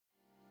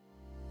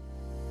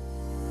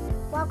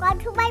Welcome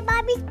to my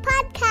mommy's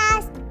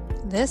podcast.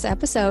 This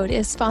episode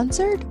is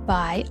sponsored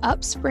by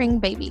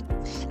Upspring Baby,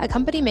 a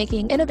company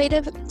making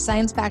innovative,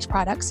 science-backed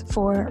products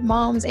for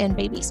moms and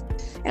babies.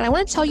 And I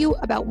want to tell you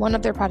about one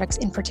of their products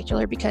in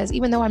particular because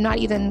even though I'm not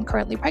even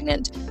currently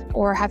pregnant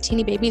or have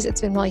teeny babies,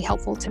 it's been really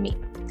helpful to me.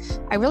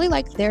 I really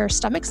like their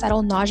Stomach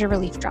Settle Nausea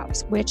Relief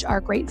Drops, which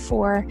are great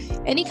for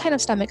any kind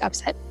of stomach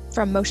upset,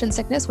 from motion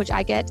sickness, which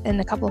I get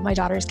and a couple of my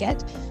daughters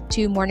get,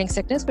 to morning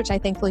sickness, which I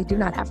thankfully do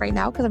not have right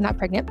now because I'm not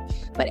pregnant,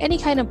 but any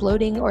kind of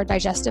bloating or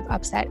digestive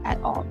upset at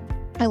all.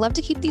 I love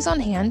to keep these on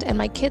hand, and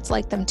my kids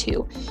like them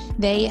too.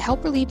 They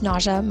help relieve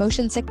nausea,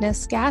 motion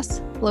sickness, gas,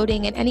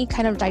 bloating, and any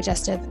kind of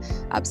digestive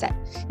upset.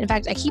 In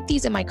fact, I keep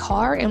these in my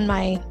car, in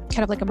my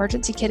kind of like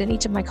emergency kit in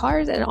each of my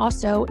cars, and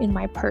also in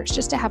my purse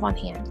just to have on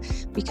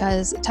hand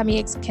because tummy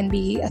aches can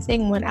be a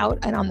thing when out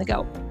and on the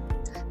go.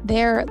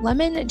 Their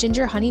lemon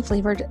ginger honey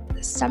flavored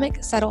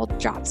stomach settle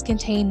drops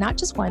contain not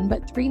just one,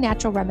 but 3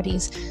 natural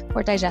remedies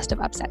for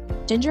digestive upset: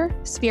 ginger,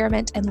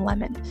 spearmint, and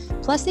lemon.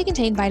 Plus they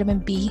contain vitamin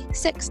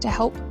B6 to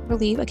help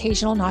relieve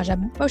occasional nausea,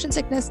 motion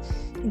sickness,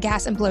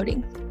 gas, and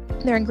bloating.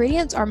 Their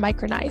ingredients are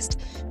micronized,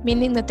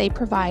 meaning that they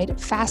provide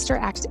faster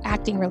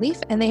acting relief,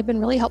 and they've been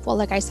really helpful,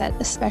 like I said,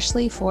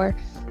 especially for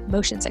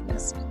motion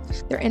sickness.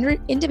 They're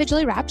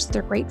individually wrapped, so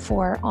they're great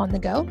for on the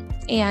go,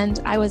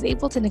 and I was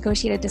able to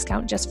negotiate a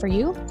discount just for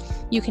you.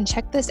 You can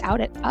check this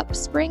out at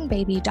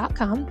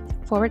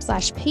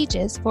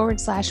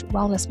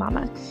upspringbaby.com/pages/wellness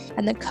mama,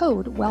 and the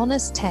code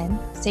wellness10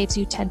 saves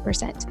you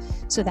 10%.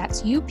 So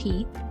that's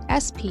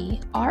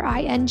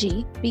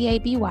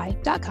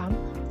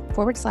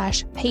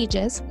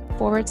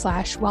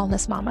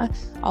upspringbaby.com/pages/wellness mama,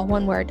 all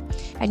one word,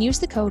 and use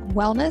the code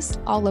wellness,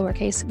 all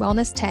lowercase,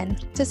 wellness10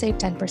 to save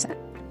 10%.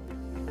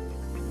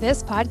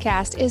 This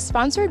podcast is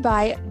sponsored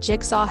by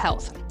Jigsaw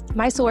Health,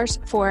 my source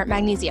for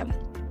magnesium.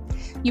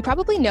 You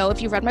probably know,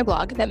 if you've read my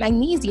blog, that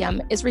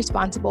magnesium is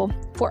responsible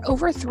for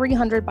over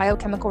 300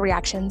 biochemical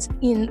reactions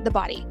in the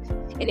body.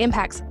 It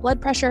impacts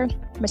blood pressure,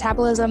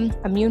 metabolism,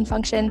 immune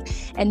function,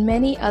 and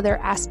many other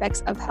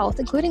aspects of health,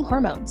 including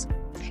hormones.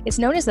 It's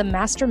known as the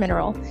master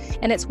mineral,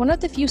 and it's one of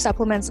the few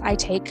supplements I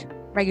take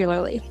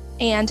regularly.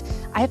 And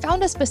I have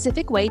found a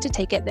specific way to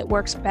take it that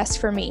works best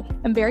for me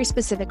in very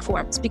specific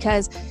forms,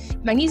 because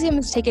magnesium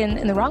is taken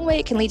in the wrong way,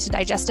 it can lead to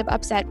digestive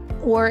upset,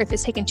 or if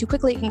it's taken too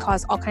quickly, it can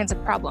cause all kinds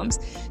of problems.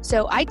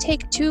 So I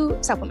take 2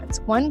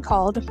 supplements, one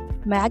called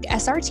Mag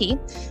SRT,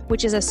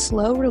 which is a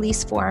slow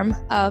release form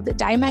of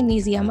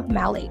dimagnesium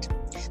malate.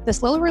 The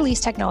slow release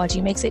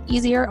technology makes it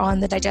easier on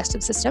the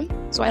digestive system,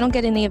 so I don't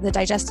get any of the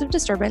digestive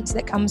disturbance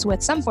that comes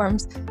with some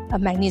forms of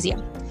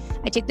magnesium.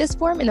 I take this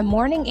form in the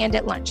morning and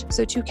at lunch,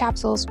 so 2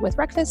 capsules with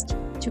breakfast,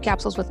 2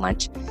 capsules with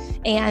lunch.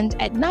 And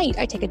at night,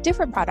 I take a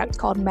different product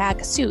called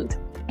Mag Soothe,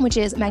 which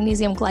is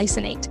magnesium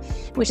glycinate,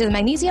 which is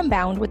magnesium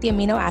bound with the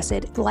amino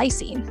acid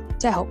glycine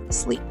to help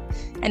sleep.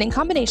 And in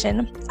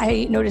combination,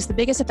 I notice the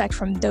biggest effect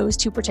from those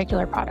 2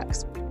 particular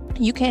products.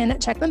 You can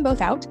check them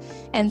both out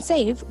and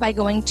save by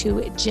going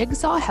to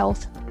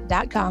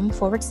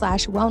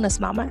jigsawhealth.com/wellness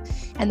mama,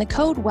 and the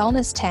code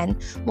wellness10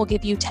 will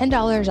give you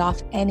 $10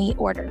 off any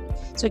order.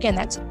 So again,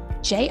 that's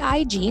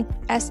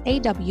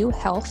JIGSAW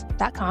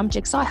health.com,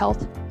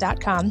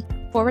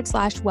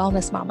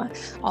 jigsawhealth.com/wellness mama,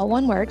 all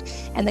one word,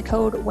 and the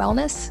code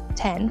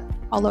wellness10,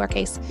 all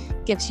lowercase,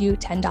 gives you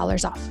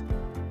 $10 off.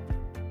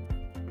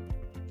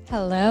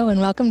 Hello,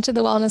 and welcome to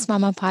the Wellness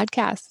Mama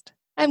podcast.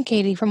 I'm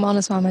Katie from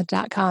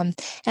wellnessmama.com,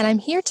 and I'm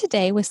here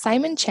today with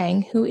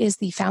Cheng, who is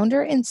the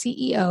founder and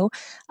CEO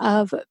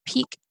of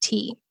Pique.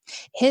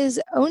 His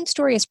own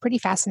story is pretty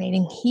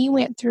fascinating. He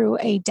went through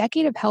a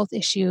decade of health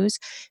issues,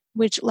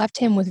 which left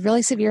him with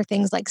really severe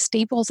things like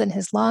staples in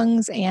his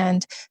lungs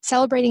and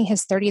celebrating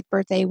his 30th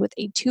birthday with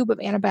a tube of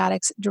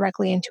antibiotics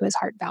directly into his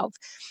heart valve.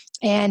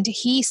 And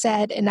he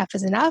said enough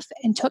is enough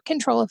and took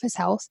control of his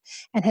health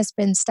and has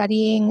been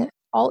studying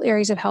all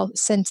areas of health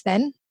since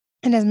then,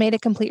 and has made a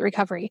complete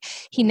recovery.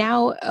 He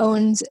now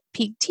owns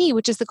Pique Tea,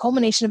 which is the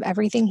culmination of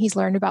everything he's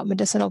learned about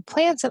medicinal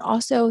plants and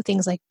also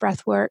things like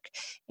breath work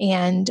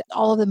and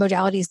all of the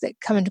modalities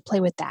that come into play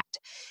with that.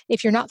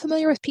 If you're not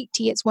familiar with Pique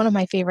Tea, it's one of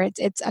my favorites.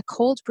 It's a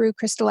cold brew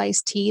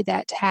crystallized tea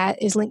that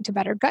is linked to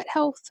better gut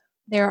health.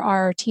 There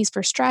are teas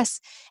for stress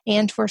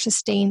and for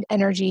sustained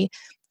energy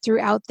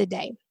throughout the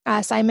day.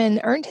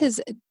 Simon earned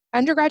his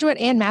undergraduate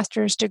and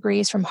master's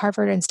degrees from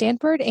Harvard and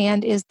Stanford,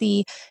 and is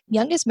the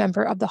youngest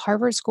member of the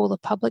Harvard School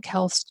of Public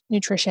Health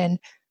Nutrition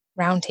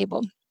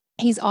Roundtable.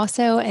 He's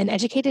also an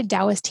educated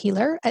Taoist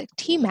healer, a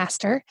tea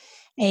master,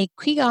 a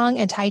Qigong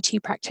and Tai Chi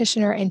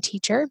practitioner and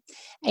teacher,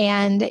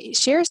 and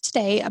shares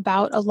today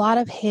about a lot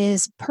of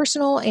his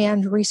personal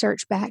and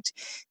research-backed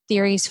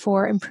theories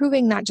for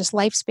improving not just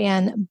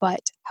lifespan,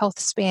 but health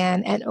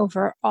span and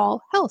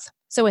overall health.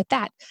 So with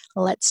that,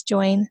 let's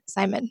join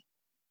Simon.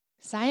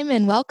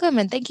 Simon, welcome,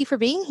 and thank you for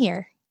being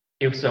here.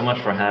 Thank you so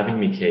much for having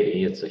me,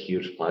 Katie. It's a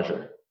huge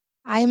pleasure.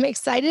 I'm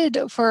excited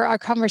for our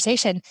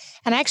conversation.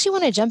 And I actually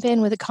want to jump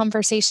in with a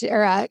conversation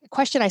or a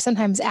question I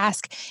sometimes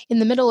ask in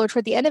the middle or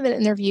toward the end of an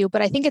interview,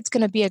 but I think it's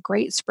going to be a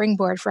great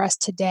springboard for us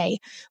today,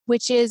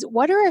 which is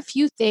what are a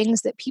few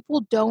things that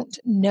people don't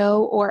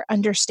know or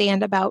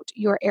understand about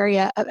your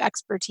area of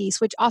expertise,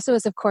 which also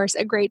is, of course,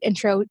 a great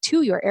intro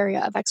to your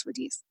area of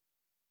expertise?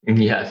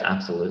 Yes,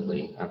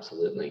 absolutely,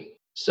 absolutely.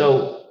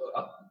 So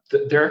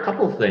there are a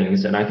couple of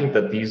things, and I think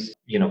that these,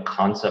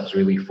 concepts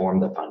really form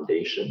the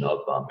foundation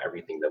of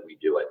everything that we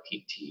do at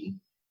Pique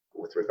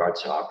with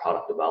regards to our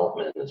product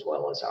development as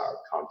well as our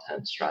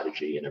content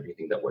strategy and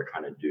everything that we're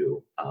trying to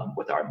do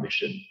with our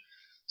mission.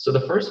 So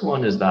the first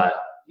one is that,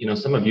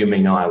 some of you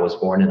may know I was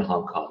born in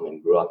Hong Kong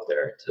and grew up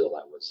there till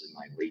I was in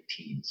my late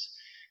teens.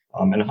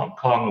 And Hong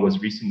Kong was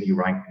recently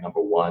ranked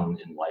number one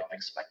in life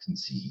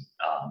expectancy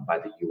by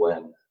the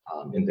UN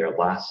in their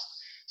last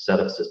set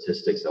of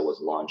statistics that was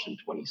launched in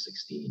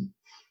 2016.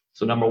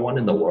 So number one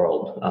in the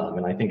world,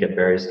 and I think at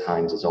various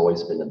times it's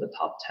always been in the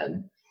top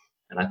 10.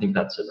 And I think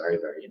that's a very,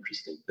 very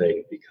interesting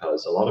thing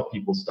because a lot of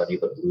people study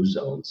the blue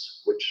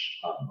zones, which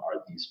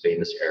are these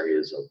famous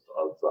areas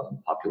of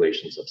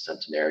populations of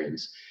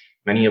centenarians.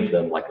 Many of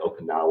them, like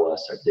Okinawa,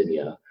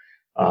 Sardinia,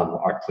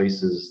 are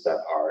places that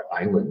are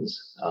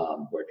islands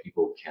where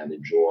people can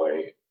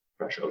enjoy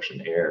fresh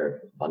ocean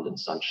air, abundant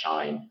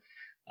sunshine,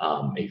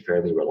 a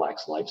fairly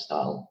relaxed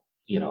lifestyle.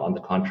 On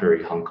the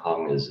contrary, Hong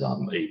Kong is a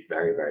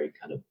very, very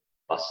kind of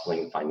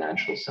bustling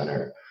financial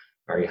center,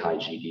 very high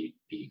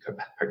GDP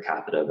per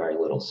capita, very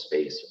little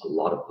space, a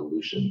lot of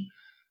pollution.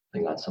 I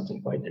think that's something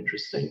quite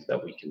interesting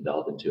that we can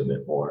delve into a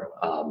bit more.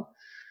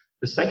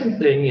 The second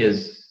thing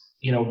is,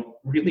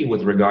 really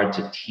with regard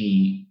to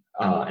tea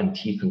and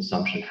tea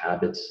consumption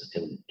habits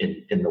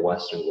in the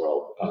Western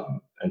world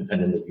and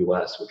in the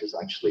US, which is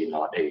actually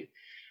not a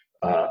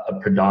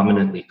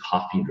predominantly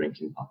coffee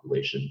drinking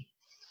population.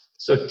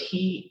 So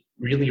tea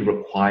really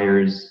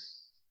requires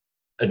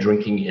a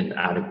drinking in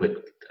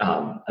adequate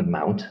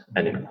amount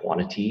and in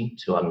quantity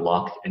to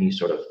unlock any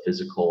sort of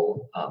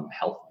physical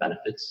health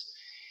benefits.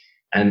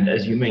 And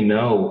as you may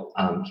know,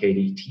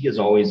 Katie, tea has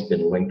always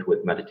been linked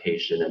with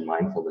meditation and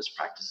mindfulness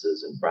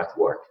practices and breath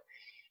work.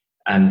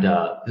 And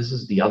this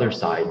is the other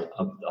side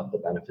of the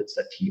benefits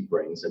that tea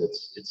brings. And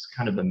it's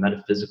kind of a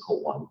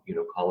metaphysical one,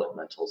 call it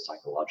mental,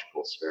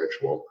 psychological,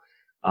 spiritual.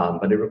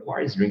 But it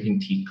requires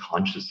drinking tea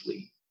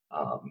consciously.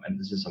 And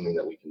this is something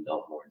that we can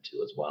delve more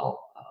into as well.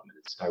 And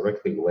it's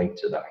directly linked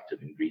to the active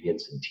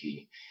ingredients in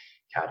tea,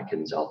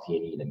 catechins,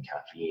 L-theanine, and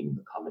caffeine,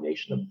 the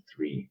combination of the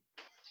three.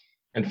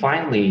 And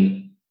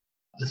finally,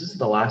 this is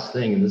the last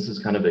thing, and this is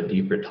kind of a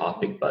deeper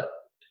topic, but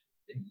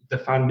the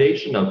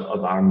foundation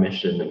of our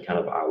mission and kind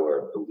of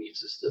our belief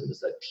system is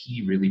that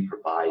tea really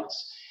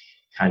provides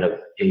kind of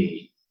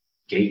a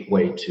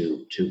gateway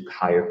to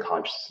higher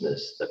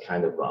consciousness, the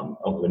kind of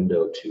a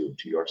window to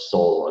your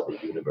soul or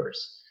the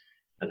universe.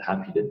 I'm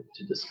happy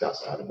to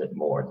discuss that a bit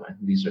more. And I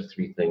think these are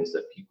three things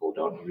that people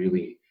don't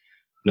really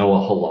know a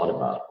whole lot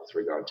about with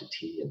regard to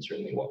tea and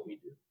certainly what we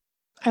do.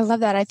 I love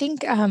that. I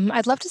think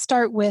I'd love to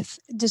start with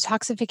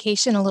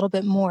detoxification a little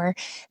bit more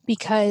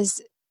because,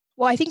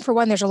 well, I think for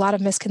one, there's a lot of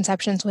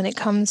misconceptions when it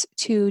comes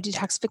to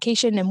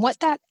detoxification and what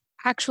that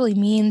actually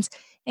means,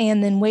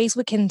 and then ways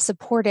we can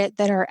support it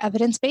that are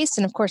evidence-based.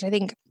 And of course, I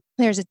think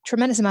there's a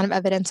tremendous amount of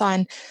evidence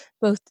on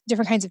both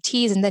different kinds of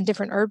teas and then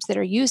different herbs that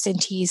are used in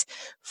teas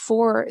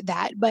for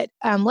that. But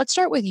let's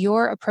start with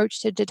your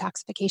approach to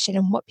detoxification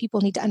and what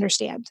people need to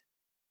understand.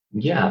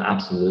 Yeah,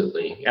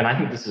 absolutely. And I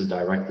think this is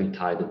directly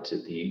tied into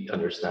the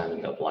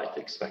understanding of life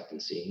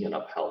expectancy and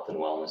of health and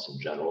wellness in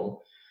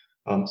general.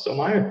 So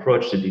my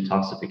approach to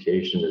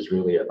detoxification is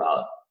really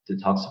about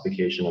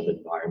detoxification of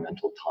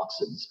environmental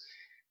toxins.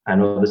 I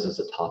know this is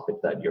a topic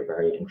that you're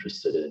very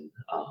interested in,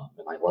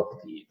 and I love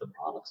the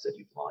products that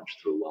you've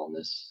launched through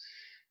wellness.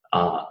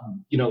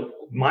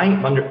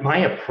 My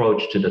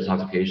approach to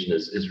detoxification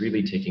is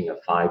really taking a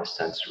five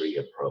sensory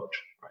approach.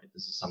 Right,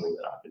 this is something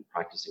that I've been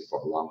practicing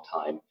for a long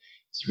time.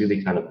 It's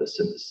really kind of the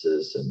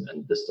synthesis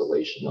and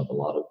distillation of a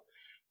lot of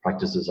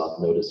practices I've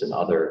noticed in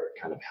other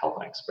kind of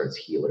health experts,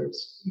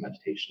 healers,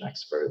 meditation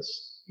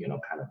experts,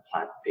 kind of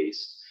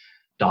plant-based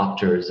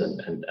doctors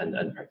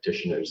and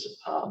practitioners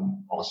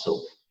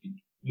also,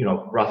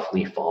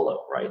 roughly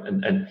follow, right?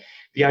 And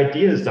the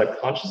idea is that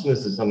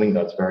consciousness is something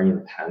that's very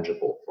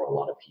intangible for a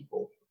lot of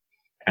people.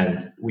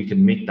 And we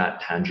can make that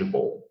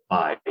tangible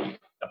by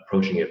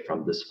approaching it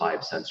from this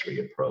five sensory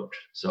approach.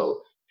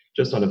 So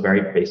just on a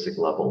very basic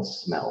level,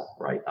 smell,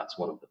 right? That's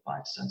one of the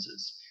five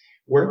senses.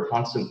 We're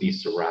constantly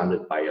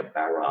surrounded by a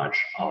barrage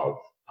of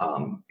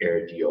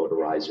air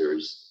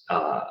deodorizers,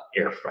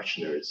 air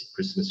fresheners,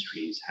 Christmas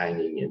trees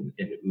hanging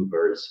in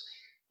Ubers,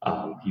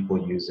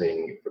 people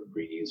using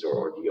Febreze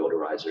or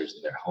deodorizers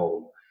in their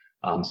home,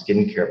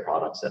 skincare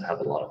products that have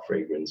a lot of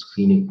fragrance,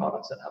 cleaning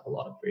products that have a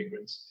lot of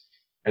fragrance.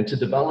 And to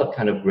develop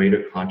kind of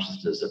greater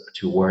consciousness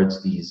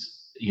towards these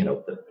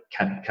the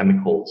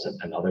chemicals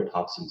and other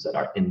toxins that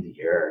are in the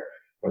air,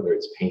 whether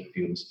it's paint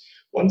fumes,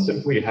 one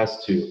simply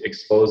has to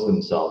expose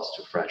themselves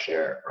to fresh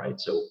air,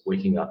 right? So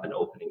waking up and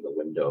opening the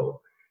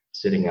window,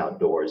 sitting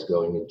outdoors,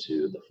 going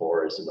into the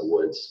forest and the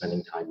woods,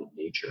 spending time in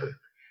nature.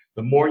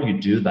 The more you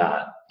do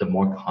that, the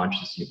more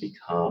conscious you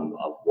become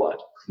of what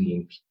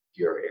clean,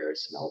 pure air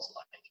smells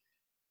like.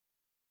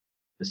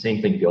 The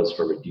same thing goes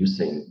for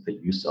reducing the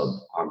use of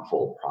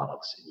harmful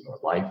products in your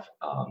life.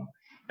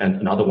 And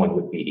another one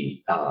would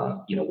be,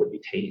 would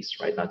be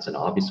taste, right? That's an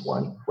obvious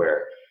one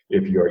where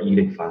if you're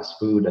eating fast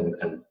food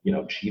and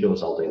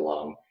Cheetos all day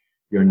long,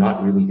 you're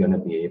not really going to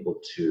be able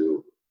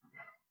to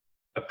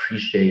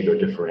appreciate or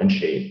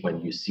differentiate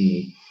when you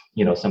see,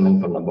 something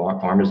from the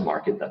farmer's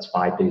market that's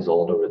 5 days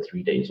old or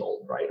 3 days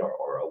old, right?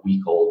 Or a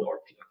week old, or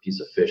a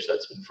piece of fish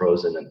that's been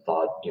frozen and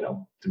thawed,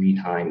 3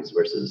 times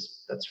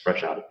versus that's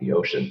fresh out of the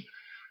ocean.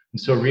 And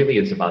so really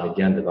it's about,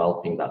 again,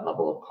 developing that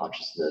level of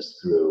consciousness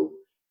through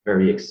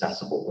very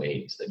accessible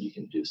ways that you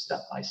can do step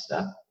by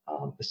step.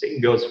 The same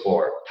goes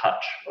for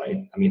touch,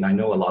 right? I mean, I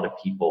know a lot of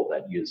people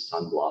that use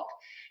sunblock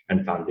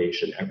and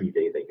foundation every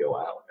day they go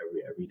out,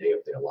 every day of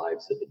their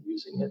lives they've been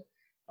using it.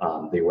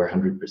 They wear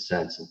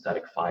 100%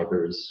 synthetic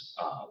fibers,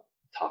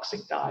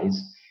 toxic dyes.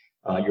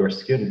 Your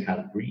skin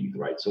can't breathe,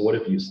 right? So what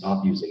if you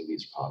stop using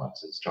these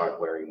products and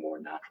start wearing more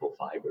natural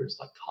fibers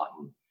like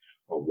cotton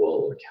or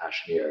wool or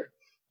cashmere?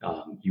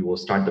 You will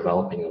start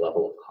developing a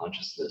level of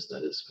consciousness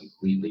that is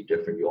completely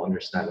different. You'll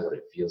understand what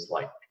it feels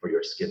like for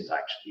your skin to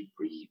actually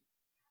breathe.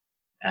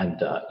 And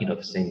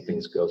the same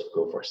things go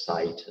for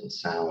sight and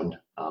sound.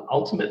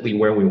 Ultimately,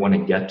 where we want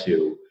to get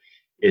to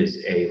is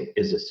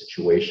a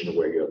situation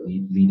where you're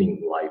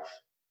leading life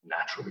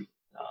naturally.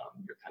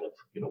 You're kind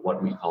of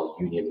what we call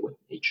union with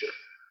nature.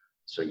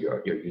 So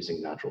you're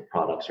using natural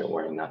products, you're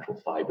wearing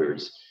natural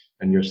fibers,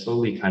 and you're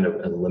slowly kind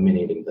of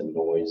eliminating the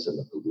noise and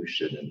the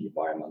pollution and the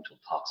environmental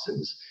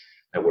toxins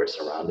that we're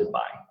surrounded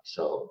by.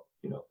 So,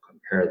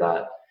 compare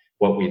that,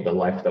 the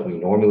life that we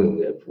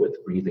normally live with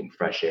breathing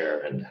fresh air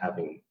and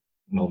having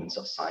moments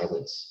of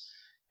silence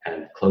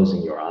and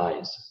closing your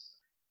eyes.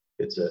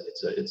 It's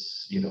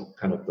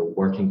kind of the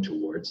working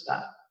towards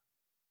that.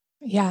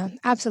 Yeah,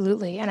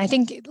 absolutely. And I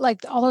think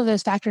like all of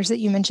those factors that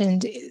you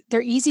mentioned,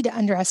 they're easy to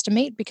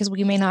underestimate because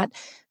we may not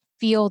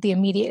feel the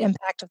immediate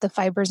impact of the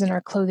fibers in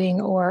our clothing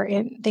or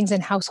in things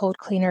in household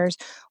cleaners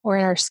or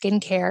in our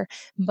skincare.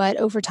 But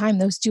over time,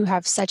 those do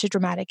have such a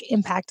dramatic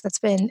impact. That's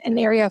been an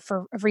area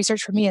of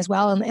research for me as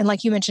well. And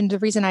like you mentioned, the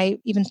reason I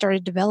even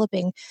started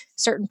developing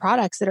certain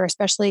products that are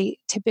especially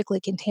typically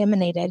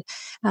contaminated.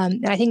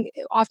 And I think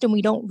often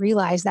we don't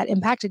realize that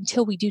impact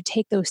until we do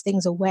take those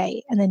things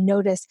away and then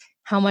notice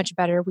how much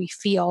better we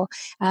feel.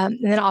 And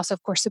then also,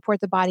 of course,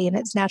 support the body and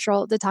its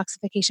natural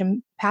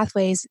detoxification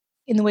pathways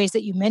in the ways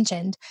that you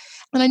mentioned.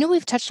 And I know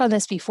we've touched on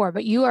this before,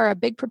 but you are a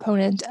big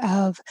proponent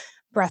of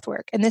breath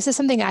work. And this is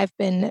something I've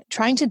been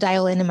trying to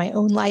dial in my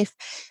own life.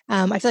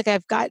 I feel like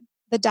I've got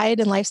the diet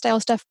and lifestyle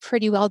stuff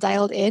pretty well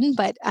dialed in,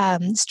 but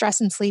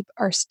stress and sleep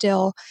are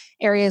still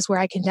areas where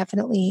I can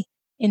definitely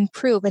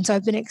improve. And so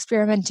I've been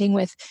experimenting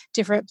with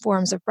different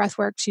forms of breath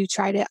work to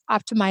try to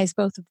optimize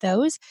both of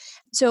those.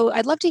 So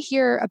I'd love to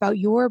hear about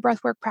your breath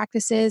work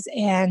practices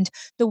and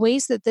the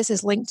ways that this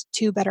is linked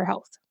to better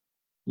health.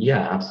 Yeah,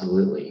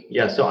 absolutely.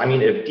 Yeah, so I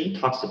mean, if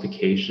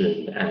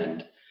detoxification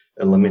and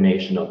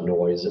elimination of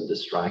noise and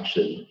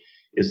distraction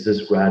is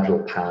this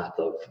gradual path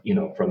of,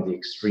 from the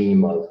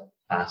extreme of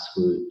fast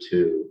food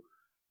to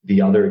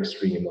the other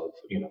extreme of,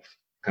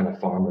 kind of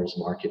farmers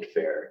market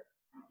fare,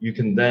 you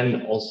can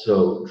then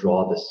also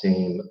draw the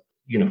same,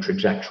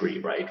 trajectory,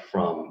 right,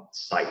 from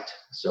sight.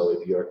 So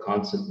if you're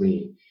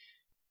constantly,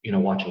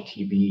 watching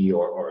TV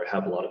or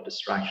have a lot of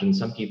distractions,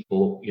 some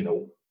people,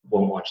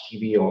 won't watch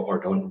TV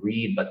or don't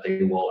read, but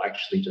they will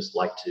actually just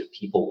like to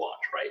people watch,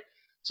 right?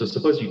 So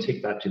suppose you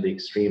take that to the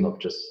extreme of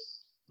just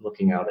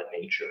looking out at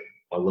nature,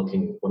 or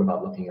what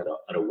about looking at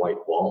a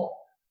white wall?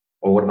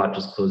 Or what about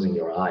just closing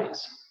your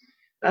eyes?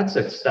 That's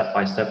a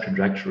step-by-step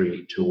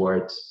trajectory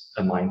towards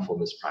a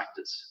mindfulness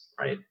practice,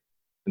 right?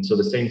 And so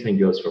the same thing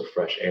goes for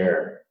fresh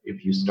air.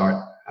 If you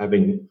start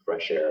having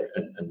fresh air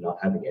and not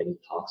having any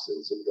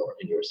toxins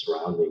in your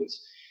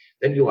surroundings,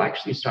 then you'll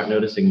actually start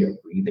noticing you're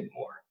breathing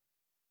more.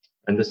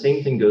 And the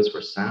same thing goes for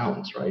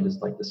sounds, right? It's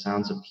like the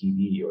sounds of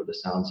TV or the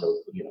sounds of,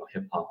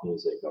 hip hop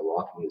music or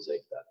rock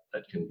music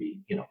that can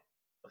be,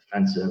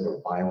 offensive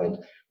or violent.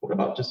 What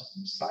about just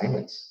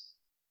silence?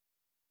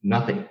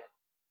 Nothing,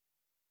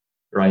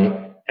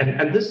 right?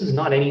 And this is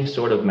not any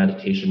sort of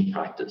meditation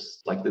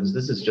practice. Like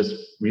this is just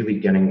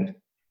really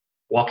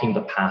walking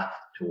the path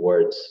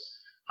towards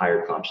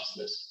higher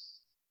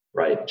consciousness,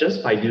 right?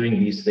 Just by doing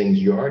these things,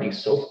 you're already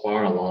so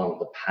far along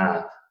the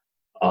path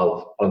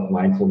of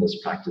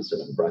mindfulness practice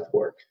and breath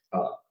work,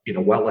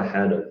 well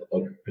ahead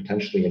of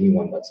potentially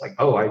anyone that's like,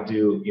 oh, I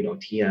do,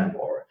 TM,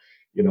 or,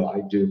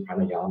 I do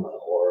pranayama,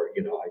 or,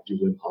 I do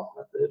Wim Hof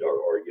method,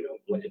 or,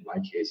 in my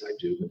case, I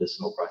do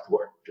medicinal breath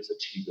work, which is a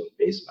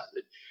Qigong-based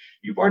method.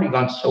 You've already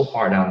gone so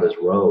far down this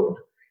road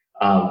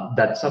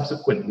that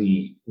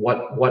subsequently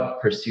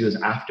what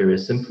pursues after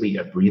is simply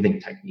a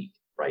breathing technique,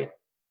 right?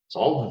 So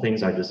all the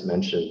things I just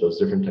mentioned, those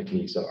different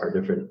techniques are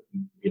different,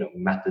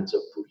 methods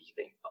of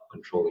breathing, of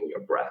controlling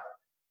your breath.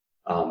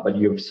 but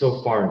you've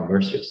so far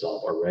immersed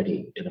yourself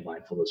already in a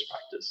mindfulness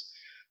practice.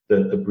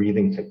 The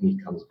breathing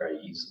technique comes very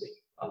easily.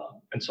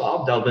 And so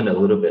I'll delve in a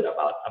little bit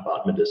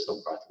about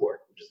medicinal breath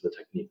work, which is the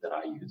technique that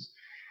I use.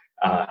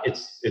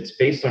 It's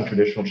based on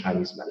traditional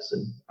Chinese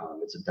medicine.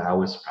 It's a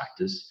Taoist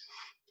practice,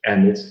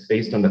 and it's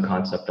based on the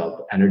concept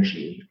of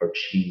energy or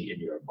qi in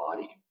your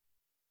body,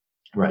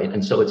 right?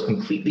 And so it's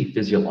completely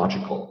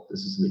physiological.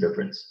 This is the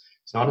difference.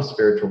 It's not a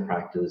spiritual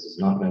practice. It's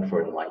not meant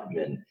for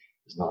enlightenment.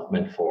 It's not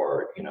meant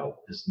for,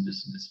 this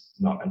is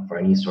not meant for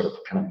any sort of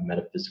kind of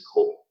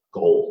metaphysical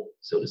goal,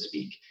 so to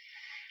speak.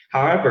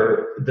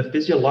 However, the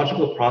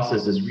physiological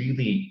process is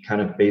really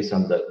kind of based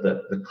on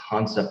the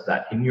concept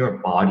that in your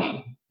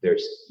body,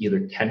 there's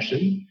either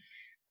tension,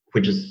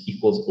 which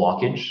equals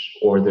blockage,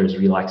 or there's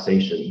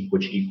relaxation,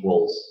 which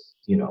equals,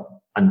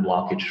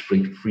 unblockage,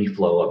 free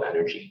flow of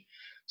energy.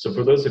 So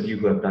for those of you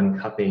who have done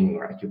cupping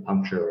or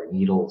acupuncture or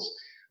needles,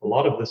 a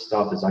lot of this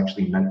stuff is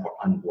actually meant for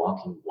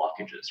unblocking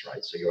blockages,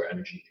 right? So your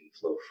energy can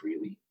flow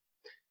freely.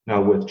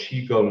 Now with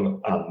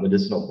Qigong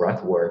medicinal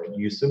breath work,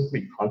 you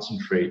simply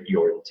concentrate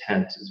your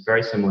intent. It's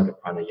very similar to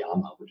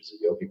pranayama, which is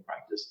a yogic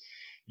practice.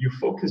 You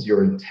focus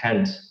your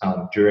intent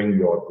during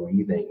your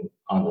breathing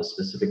on a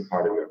specific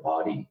part of your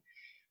body.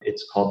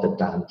 It's called the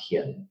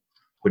dantian,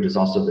 which is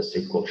also the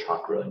sacral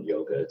chakra in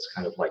yoga. It's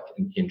kind of like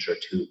an inch or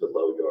two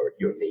below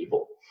your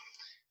navel.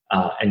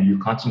 And you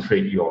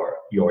concentrate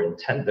your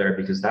intent there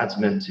because that's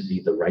meant to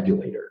be the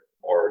regulator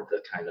or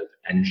the kind of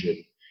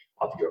engine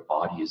of your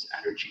body's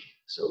energy.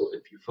 So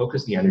if you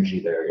focus the energy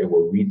there, it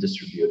will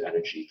redistribute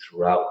energy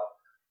throughout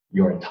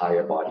your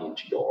entire body,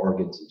 into your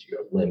organs, into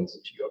your limbs,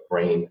 into your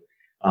brain,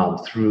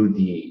 through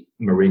the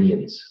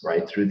meridians,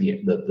 right? Through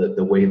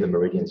the way the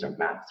meridians are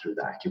mapped through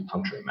the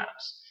acupuncture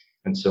maps.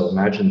 And so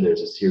imagine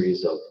there's a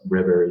series of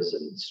rivers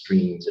and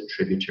streams and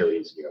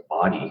tributaries in your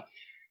body.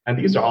 And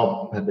these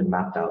have been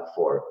mapped out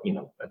for,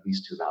 at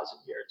least 2,000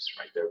 years,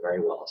 right? They're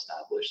very well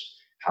established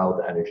how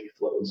the energy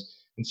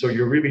flows. And so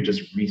you're really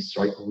just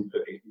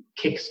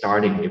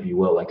kick-starting, if you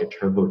will, like a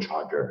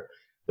turbocharger,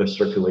 the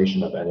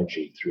circulation of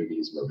energy through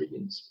these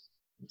meridians.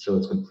 So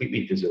it's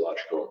completely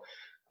physiological.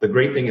 The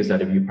great thing is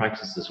that if you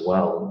practice this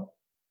well,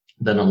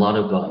 then a lot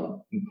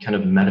of kind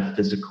of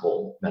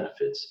metaphysical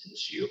benefits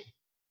ensue.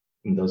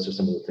 And those are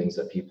some of the things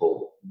that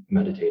people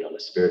meditate on a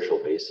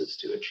spiritual basis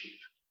to achieve.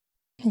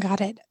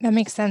 Got it. That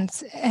makes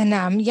sense. And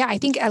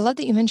I love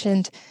that you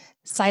mentioned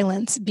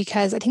silence,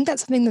 because I think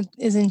that's something that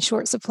is in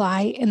short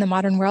supply in the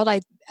modern world.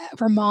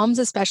 For moms,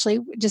 especially,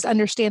 just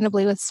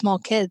understandably with small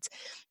kids,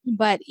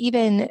 but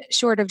even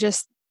short of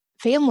just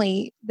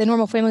the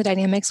normal family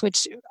dynamics,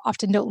 which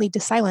often don't lead to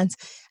silence.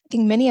 I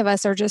think many of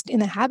us are just in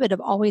the habit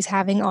of always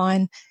having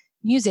on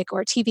music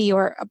or TV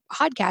or a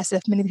podcast,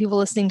 if many people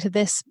listening to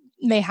this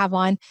may have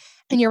on.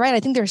 And you're right. I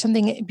think there's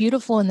something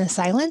beautiful in the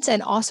silence.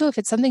 And also, if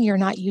it's something you're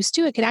not used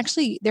to,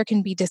 there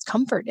can be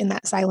discomfort in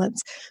that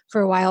silence for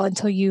a while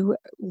until you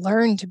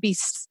learn to be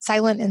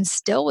silent and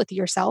still with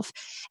yourself.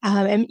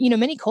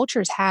 Many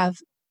cultures have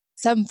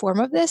some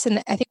form of this.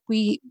 And I think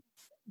we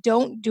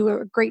don't do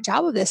a great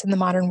job of this in the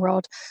modern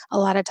world a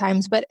lot of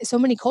times, but so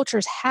many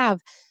cultures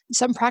have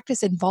some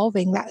practice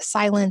involving that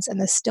silence and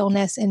the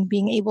stillness and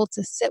being able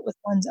to sit with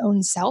one's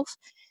own self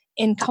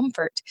in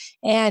comfort.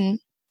 And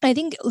I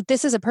think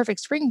this is a perfect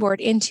springboard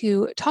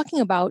into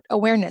talking about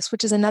awareness,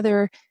 which is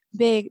another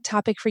big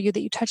topic for you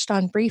that you touched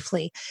on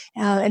briefly,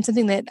 and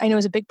something that I know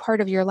is a big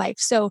part of your life.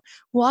 So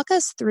walk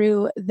us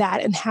through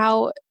that and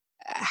how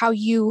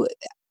you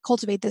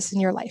cultivate this in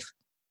your life.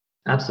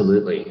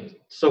 Absolutely.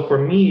 So for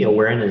me,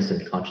 awareness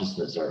and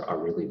consciousness are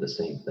really the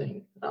same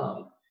thing.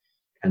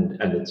 And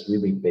it's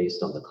really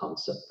based on the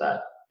concept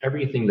that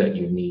everything that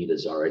you need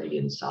is already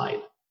inside,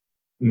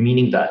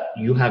 meaning that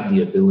you have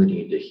the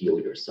ability to heal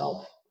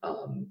yourself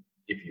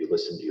if you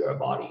listen to your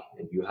body,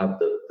 and you have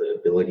the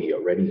ability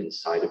already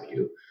inside of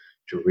you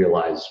to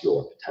realize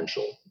your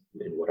potential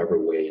in whatever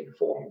way and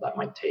form that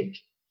might take.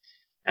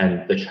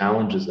 And the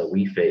challenges that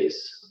we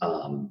face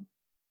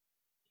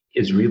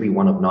is really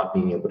one of not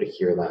being able to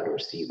hear that or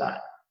see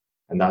that.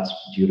 And that's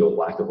due to a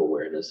lack of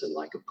awareness and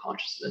lack of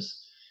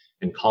consciousness.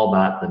 And call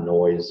that the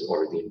noise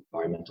or the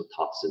environmental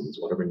toxins,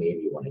 whatever name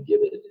you want to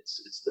give it.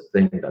 It's the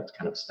thing that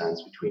kind of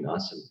stands between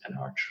us and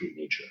our true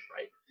nature,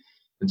 right?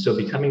 And so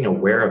becoming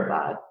aware of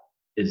that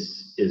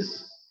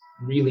is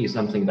really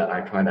something that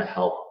I try to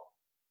help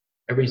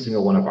every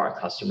single one of our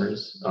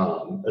customers,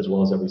 as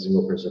well as every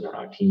single person on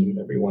our team,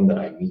 everyone that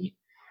I meet,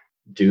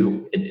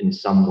 do in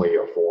some way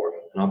or form.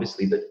 And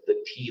obviously the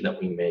tea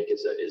that we make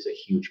is a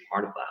huge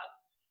part of that.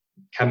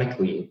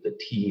 Chemically, the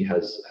tea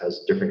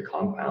has different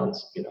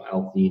compounds,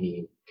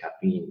 L-theanine,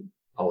 caffeine,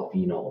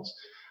 polyphenols,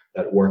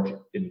 that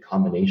work in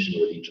combination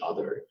with each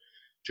other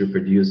to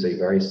produce a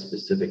very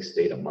specific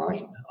state of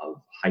mind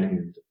of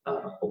heightened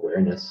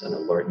awareness and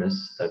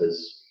alertness that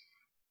is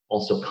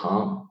also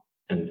calm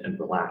and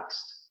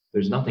relaxed.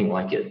 There's nothing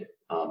like it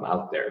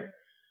out there.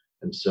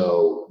 And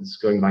so this is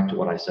going back to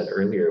what I said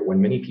earlier.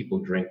 When many people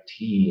drink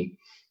tea,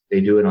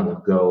 they do it on the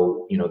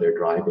go. They're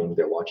driving,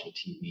 they're watching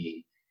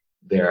TV,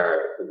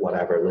 they're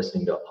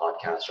listening to a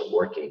podcast or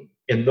working.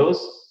 In those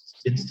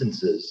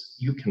instances,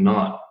 you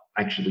cannot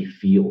actually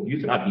feel, you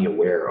cannot be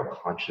aware or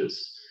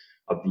conscious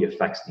of the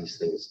effects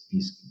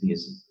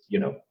these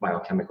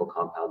biochemical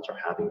compounds are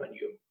having on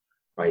you,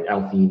 right?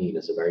 L-theanine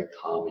is a very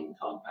calming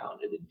compound.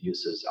 It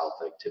induces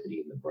alpha activity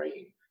in the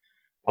brain.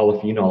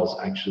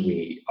 Polyphenols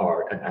actually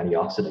are an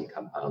antioxidant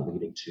compound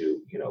leading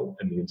to,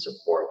 immune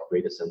support,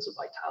 greater sense of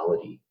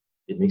vitality.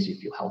 It makes you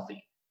feel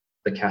healthy.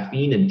 The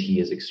caffeine in tea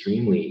is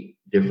extremely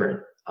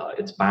different.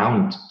 It's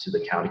bound to the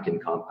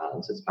catechin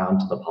compounds. It's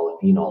bound to the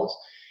polyphenols,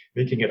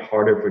 making it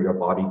harder for your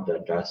body to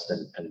digest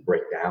and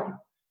break down.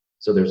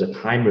 So there's a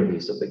time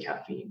release of the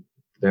caffeine.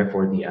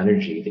 Therefore,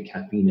 the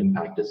caffeine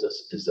impact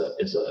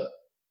is a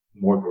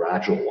more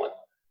gradual one,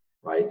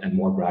 right? And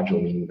more gradual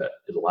meaning that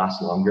it'll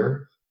last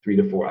longer, 3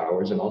 to 4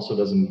 hours, and also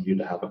doesn't need you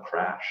to have a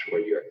crash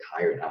where you're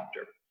tired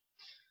after.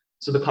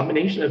 So the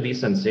combination of these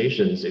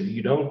sensations, if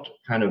you don't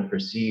kind of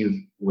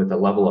perceive with a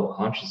level of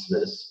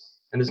consciousness,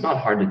 and it's not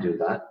hard to do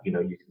that, you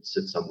can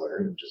sit somewhere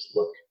and just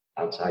look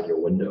outside your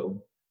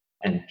window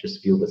and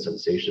just feel the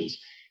sensations.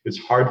 It's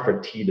hard for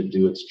tea to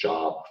do its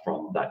job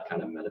from that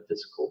kind of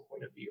metaphysical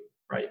point of view,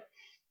 right?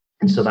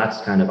 And so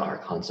that's kind of our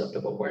concept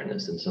of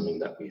awareness, and something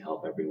that we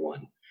help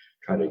everyone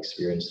try to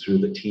experience through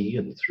the tea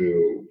and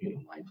through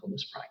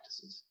mindfulness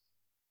practices.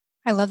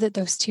 I love that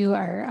those two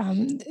are,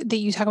 that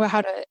you talk about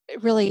how to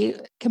really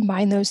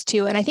combine those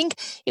two. And I think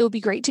it would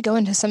be great to go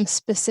into some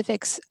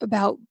specifics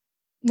about,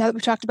 now that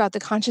we've talked about the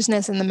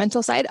consciousness and the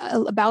mental side,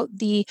 about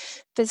the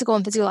physical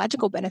and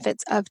physiological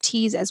benefits of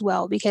teas as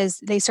well, because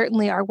they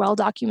certainly are well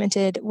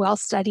documented, well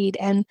studied,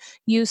 and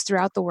used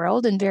throughout the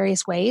world in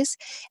various ways.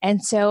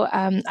 And so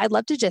I'd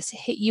love to just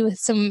hit you with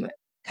some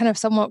kind of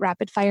somewhat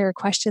rapid fire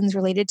questions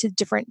related to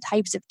different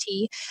types of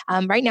tea.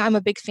 Right now, I'm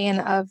a big fan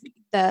of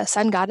the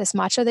Sun Goddess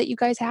matcha that you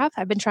guys have.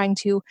 I've been trying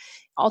to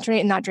alternate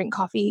and not drink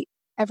coffee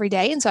every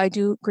day. And so I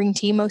do green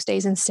tea most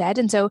days instead.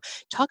 And so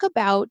talk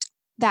about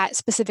that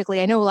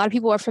specifically. I know a lot of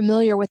people are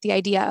familiar with the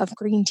idea of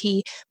green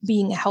tea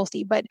being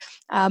healthy, but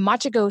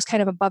matcha goes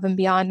kind of above and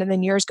beyond, and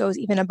then yours goes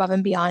even above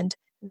and beyond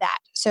that.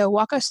 So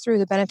walk us through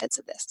the benefits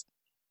of this.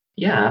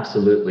 Yeah,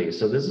 absolutely.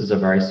 So this is a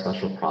very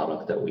special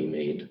product that we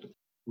made,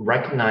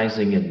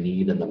 recognizing a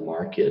need in the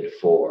market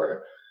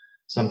for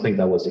something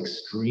that was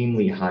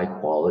extremely high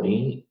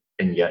quality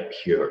and yet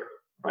pure,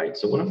 right?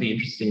 So one of the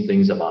interesting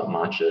things about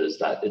matcha is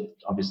that it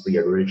obviously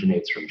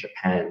originates from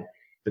Japan.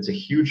 It's a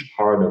huge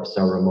part of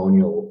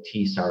ceremonial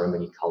tea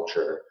ceremony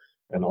culture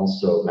and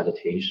also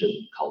meditation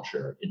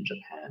culture in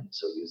Japan.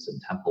 So used in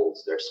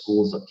temples, there are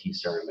schools of tea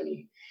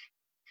ceremony.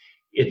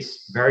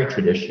 It's very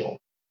traditional,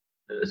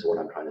 is what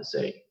I'm trying to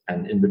say.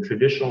 And in the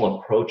traditional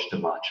approach to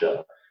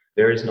matcha,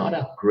 there is not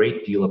a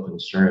great deal of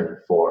concern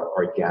for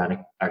organic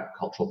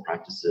agricultural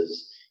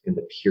practices in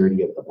the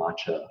purity of the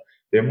matcha.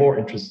 They're more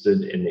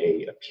interested in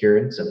a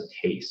appearance and a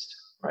taste,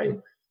 right?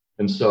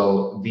 And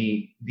so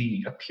the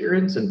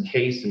appearance and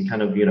taste and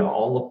kind of,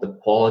 all of the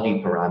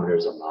quality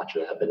parameters of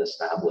matcha have been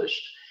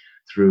established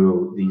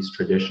through these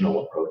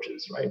traditional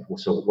approaches, right?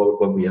 So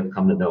what we have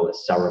come to know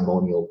as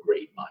ceremonial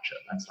grade matcha.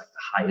 That's like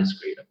the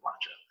highest grade of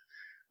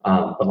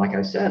matcha. But like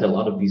I said, a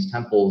lot of these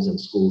temples and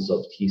schools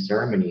of tea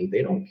ceremony,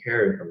 they don't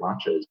care if the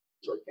matcha is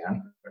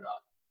organic or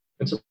not.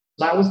 And so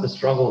that was the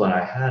struggle that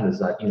I had, is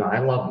that, I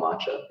love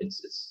matcha.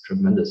 It's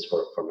tremendous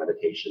for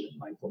meditation and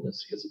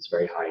mindfulness because it's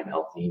very high in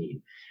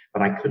L-theanine,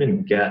 but I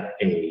couldn't get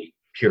a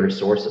pure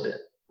source of it,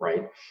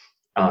 right?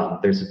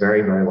 There's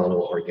very, very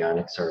little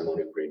organic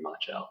ceremonial grade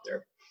matcha out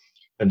there.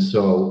 And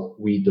so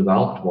we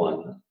developed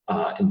one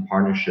in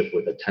partnership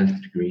with a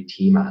 10th degree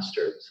tea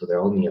master. So there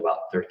are only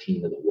about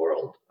 13 in the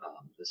world.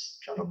 This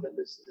gentleman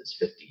is in his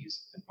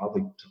 50s and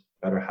probably took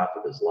the better half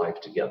of his life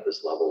to get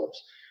this level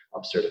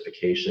of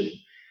certification.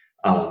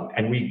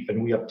 And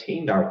we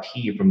obtained our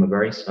tea from a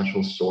very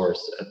special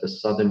source at the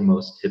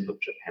southernmost tip of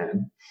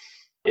Japan.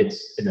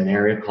 It's in an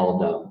area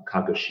called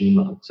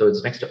Kagoshima. So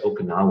it's next to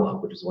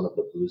Okinawa, which is one of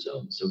the blue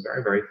zones. So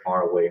very, very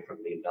far away from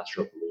the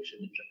industrial pollution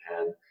in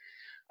Japan.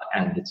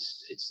 And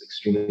it's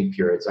extremely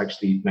pure. It's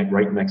actually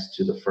right next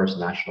to the first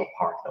national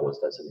park that was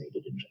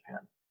designated in Japan.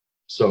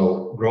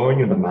 So growing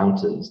in the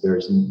mountains,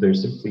 there's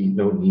simply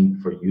no need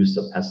for use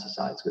of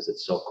pesticides because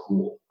it's so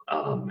cool,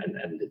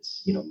 and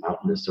it's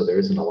mountainous, so there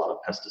isn't a lot of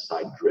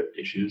pesticide drift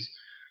issues.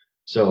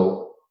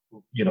 So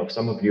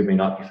some of you may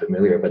not be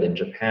familiar, but in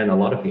Japan, a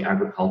lot of the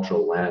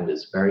agricultural land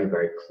is very,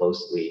 very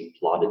closely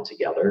plotted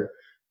together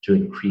to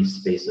increase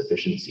space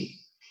efficiency.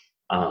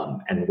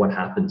 And what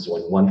happens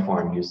when one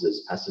farm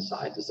uses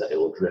pesticides is that it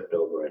will drift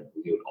over and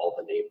pollute all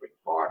the neighboring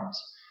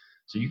farms.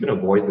 So you can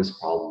avoid this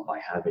problem by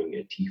having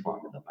a tea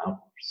farm in the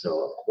mountains.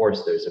 So of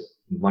course, there's a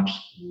much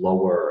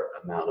lower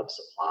amount of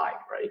supply,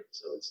 right?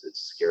 So it's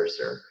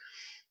scarcer.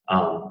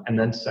 And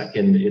then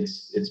second,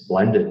 it's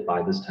blended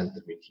by this 10th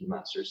degree tea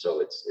master.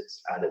 So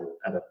it's at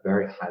a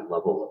very high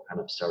level of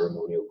kind of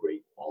ceremonial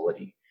grade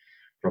quality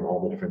from all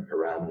the different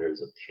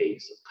parameters of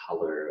taste, of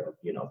color, of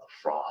the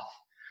froth.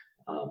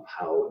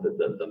 How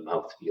the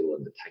mouthfeel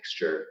and the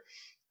texture.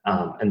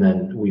 And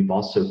then we've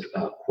also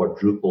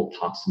quadruple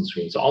toxin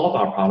screened. So all of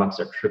our products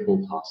are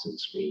triple toxin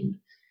screened.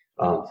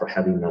 for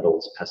heavy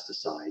metals,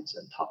 pesticides,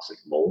 and toxic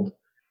mold.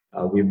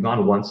 We've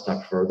gone one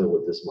step further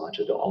with this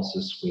matcha to also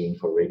screen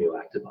for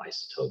radioactive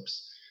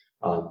isotopes,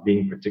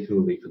 being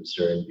particularly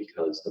concerned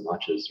because the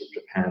matchas from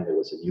Japan, there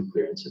was a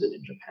nuclear incident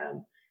in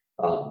Japan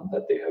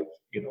that they have,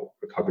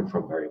 recovered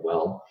from very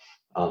well,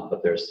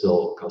 but there are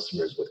still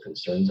customers with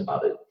concerns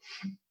about it.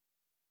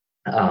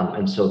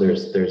 And so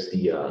there's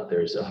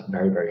a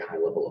very, very high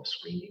level of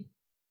screening.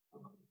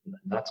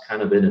 That's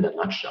kind of it in a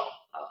nutshell.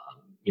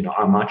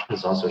 Our matcha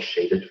is also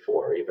shaded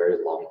for a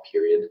very long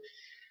period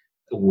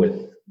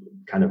with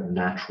kind of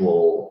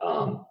natural,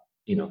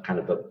 kind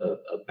of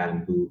a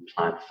bamboo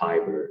plant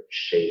fiber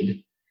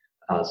shade.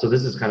 So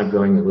this is kind of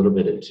going a little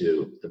bit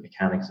into the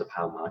mechanics of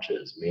how matcha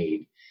is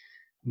made.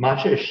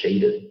 Matcha is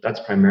shaded. That's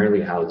primarily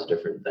how it's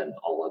different than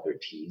all other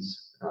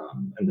teas.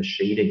 And the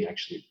shading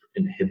actually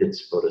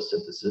inhibits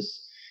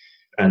photosynthesis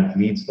and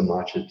leads the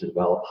matcha to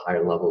develop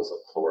higher levels of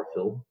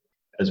chlorophyll,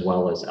 as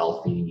well as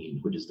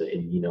L-theanine, which is the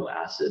amino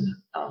acid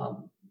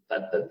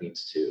that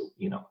leads to,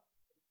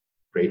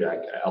 great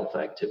alpha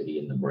activity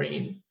in the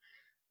brain.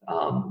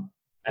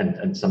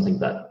 And something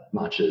that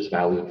matcha is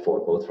valued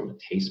for both from a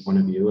taste point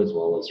of view as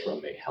well as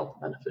from a health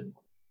benefit.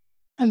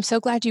 I'm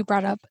so glad you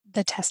brought up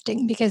the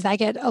testing because I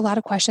get a lot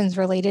of questions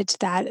related to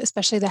that,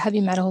 especially the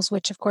heavy metals,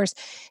 which of course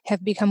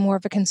have become more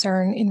of a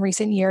concern in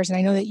recent years. And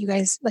I know that you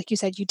guys, like you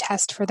said, you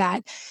test for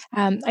that.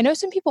 I know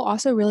some people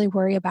also really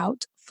worry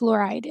about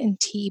fluoride in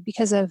tea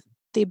because of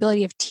the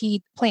ability of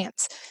tea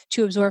plants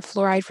to absorb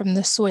fluoride from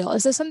the soil.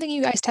 Is this something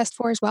you guys test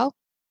for as well?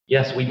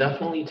 Yes, we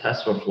definitely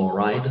test for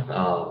fluoride.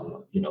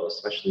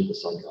 Especially the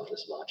sun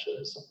goddess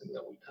matcha is something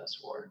that we test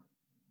for.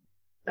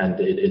 And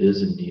it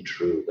is indeed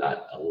true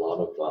that a lot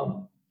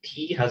of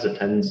tea has a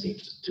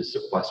tendency to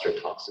sequester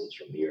toxins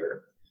from the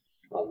earth.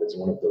 It's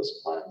one of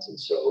those plants, and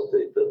so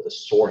the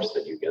source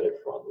that you get it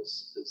from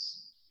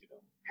is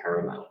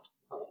paramount,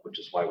 which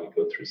is why we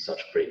go through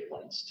such great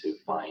lengths to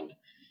find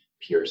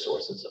pure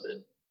sources of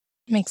it.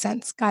 Makes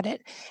sense. Got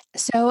it.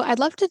 So I'd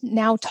love to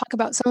now talk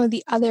about some of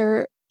the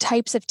other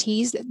types of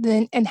teas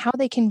and how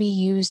they can be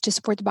used to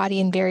support the body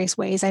in various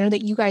ways. I know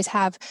that you guys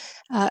have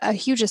a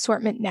huge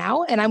assortment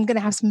now, and I'm going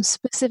to have some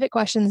specific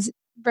questions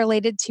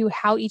related to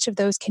how each of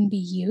those can be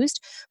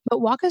used. But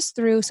walk us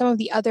through some of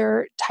the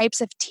other types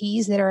of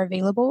teas that are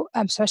available,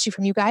 especially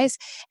from you guys,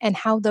 and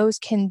how those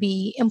can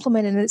be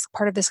implemented as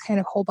part of this kind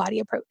of whole body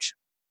approach.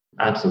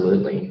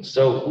 Absolutely.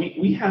 So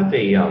we have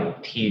a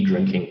tea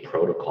drinking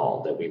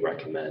protocol that we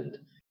recommend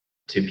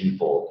to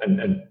people,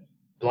 and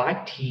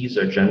black teas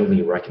are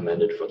generally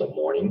recommended for the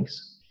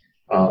mornings.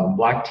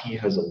 Black tea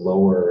has a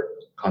lower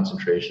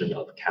concentration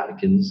of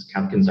catechins.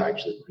 Catechins are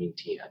actually green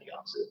tea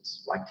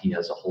antioxidants. Black tea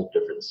has a whole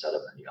different set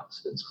of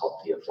antioxidants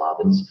called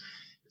theaflavins.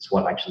 It's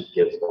what actually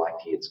gives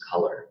black tea its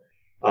color.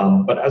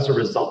 But as a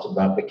result of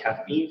that, the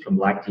caffeine from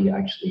black tea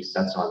actually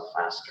sets on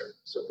faster.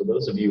 So for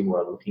those of you who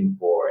are looking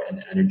for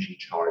an energy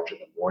charge in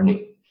the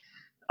morning,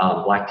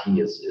 black tea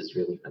is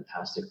really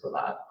fantastic for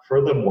that.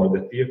 Furthermore,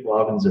 the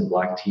theaflavins in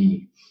black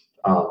tea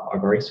are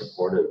very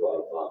supportive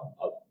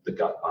of the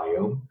gut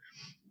biome.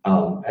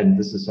 And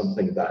this is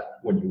something that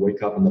when you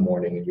wake up in the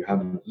morning and you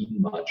haven't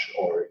eaten much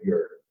or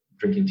you're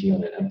drinking tea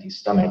on an empty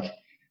stomach,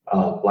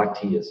 black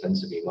tea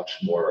tends to be much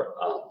more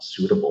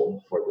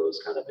suitable for those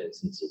kind of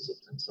instances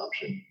of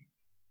consumption.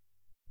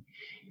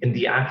 In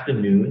the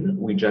afternoon,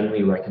 we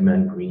generally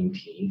recommend green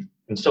tea.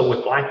 And so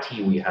with black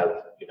tea, we have,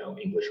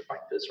 English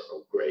breakfast or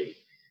Earl Grey,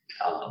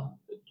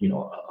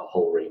 a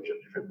whole range of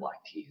different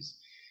black teas.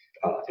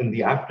 In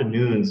the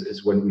afternoons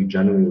is when we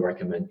generally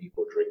recommend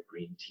people drink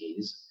green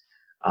teas.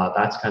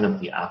 That's kind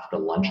of the after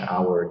lunch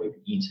hour. You've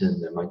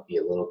eaten, there might be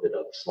a little bit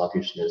of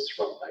sluggishness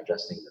from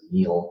digesting the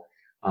meal.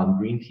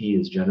 Green tea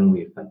is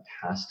generally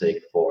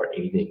fantastic for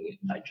aiding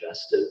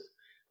digestive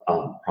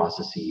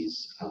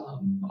processes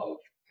of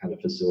kind of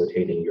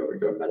facilitating your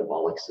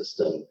metabolic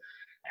system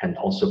and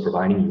also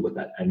providing you with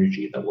that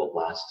energy that will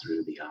last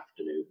through the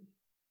afternoon.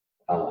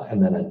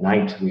 And then at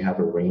night, we have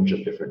a range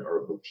of different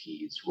herbal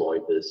teas,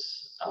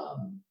 rooibos,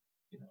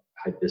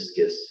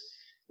 hibiscus.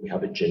 We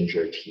have a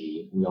ginger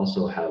tea. We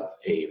also have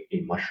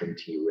a mushroom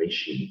tea,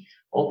 reishi.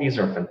 All these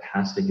are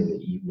fantastic in the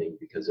evening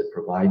because it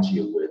provides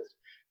you with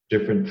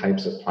different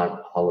types of plant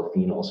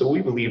polyphenols. So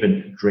we believe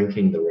in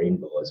drinking the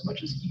rainbow as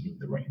much as eating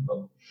the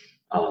rainbow.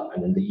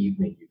 And in the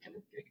evening, you can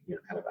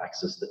kind of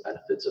access the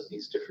benefits of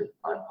these different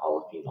plant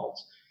polyphenols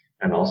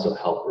and also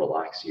help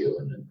relax you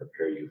and then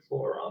prepare you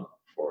for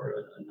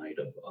a night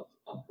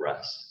of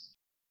rest.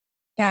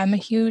 Yeah, I'm a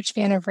huge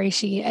fan of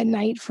reishi at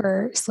night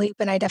for sleep,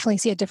 and I definitely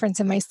see a difference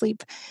in my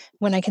sleep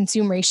when I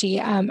consume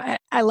reishi.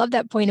 I love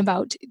that point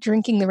about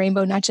drinking the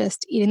rainbow, not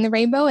just eating the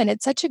rainbow, and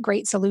it's such a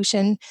great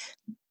solution.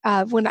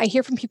 When I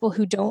hear from people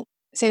who don't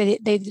say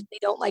that they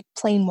don't like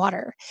plain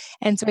water,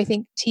 and so I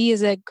think tea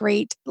is a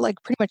great,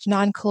 like pretty much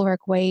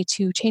non-caloric way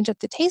to change up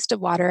the taste of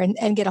water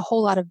and get a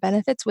whole lot of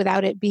benefits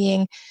without it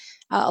being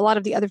a lot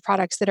of the other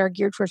products that are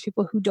geared towards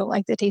people who don't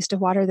like the taste of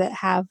water that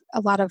have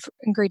a lot of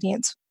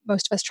ingredients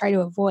most of us try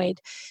to avoid.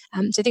 So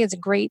I think it's a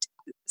great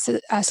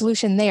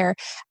solution there.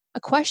 A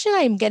question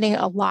I am getting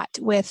a lot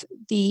with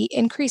the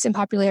increase in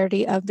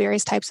popularity of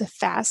various types of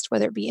fast,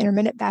 whether it be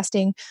intermittent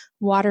fasting,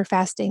 water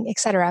fasting,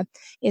 etc.,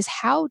 is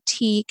how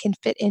tea can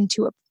fit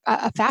into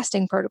a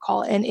fasting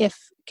protocol, and if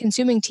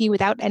consuming tea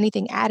without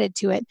anything added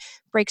to it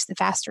breaks the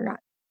fast or not.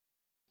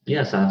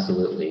 Yes,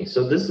 absolutely.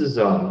 So this is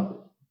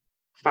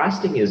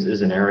fasting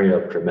is an area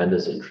of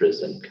tremendous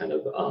interest and kind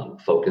of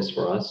focus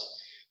for us.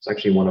 It's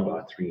actually one of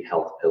our three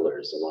health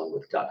pillars, along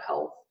with gut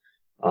health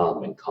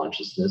and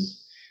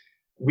consciousness.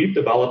 We've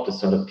developed a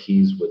set of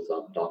teas with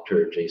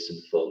Dr.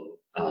 Jason Fung,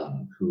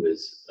 who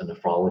is a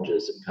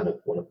nephrologist and kind of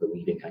one of the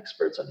leading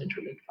experts on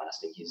intermittent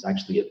fasting. He's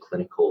actually a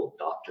clinical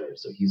doctor,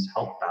 so he's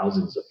helped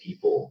thousands of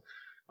people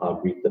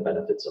reap the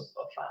benefits of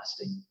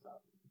fasting.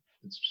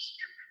 It's just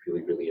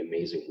really, really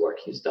amazing work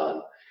he's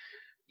done.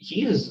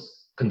 He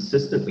has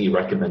consistently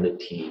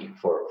recommended tea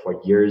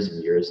for years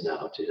and years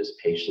now to his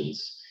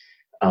patients,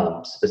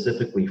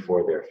 specifically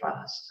for their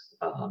fast.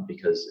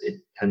 Because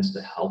it tends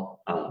to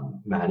help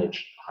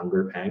manage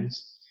hunger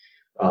pangs,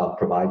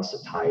 provide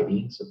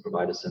satiety, so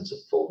provide a sense of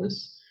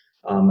fullness,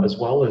 as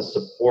well as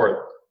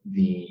support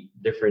the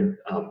different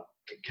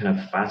kind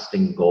of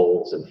fasting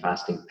goals and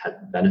fasting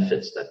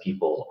benefits that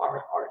people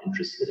are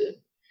interested in.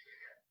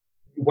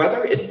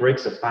 Whether it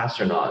breaks a fast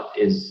or not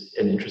is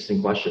an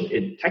interesting question.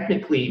 It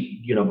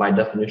technically, by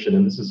definition,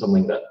 and this is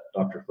something that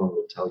Dr. Fung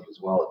would tell you as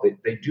well,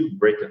 they do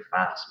break a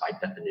fast by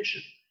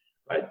definition.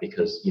 Right?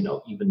 Because,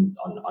 even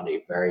on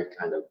a very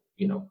kind of,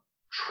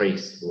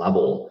 trace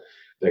level,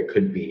 there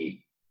could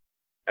be,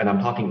 and I'm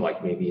talking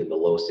like maybe in the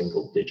low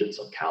single digits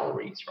of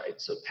calories,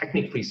 right? So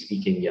technically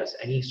speaking, yes,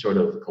 any sort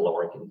of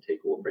caloric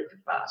intake will break a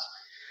fast.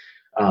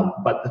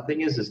 But the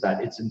thing is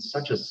that it's in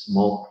such a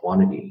small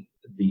quantity,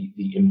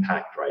 the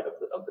impact, right,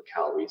 of the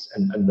calories,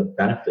 and the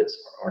benefits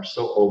are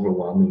so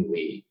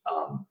overwhelmingly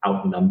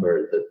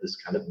outnumber this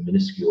kind of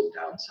minuscule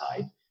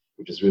downside,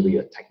 which is really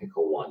a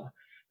technical one,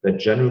 that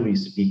generally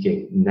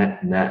speaking, net,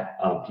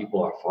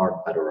 people are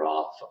far better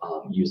off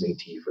using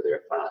tea for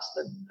their fast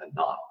than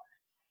not.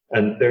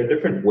 And there are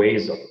different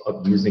ways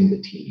of using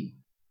the tea.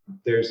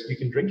 You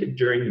can drink it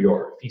during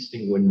your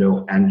feasting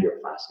window and your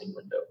fasting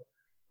window,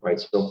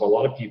 right? So for a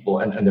lot of people,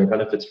 and there are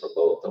benefits for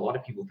both. A lot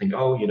of people think,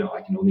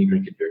 I can only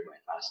drink it during my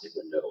fasting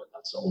window, and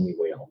that's the only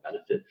way I'll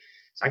benefit.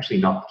 It's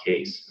actually not the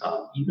case.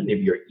 Even if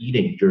you're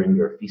eating during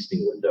your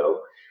feasting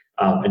window,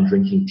 and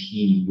drinking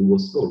tea, you will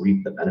still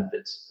reap the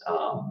benefits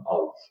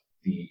of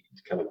the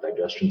kind of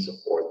digestion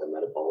support, the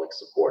metabolic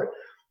support,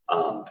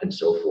 and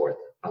so forth.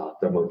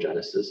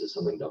 Thermogenesis is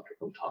something Dr.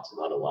 Fung talks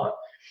about a lot.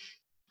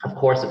 Of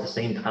course, at the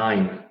same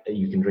time,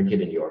 you can drink it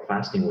in your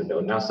fasting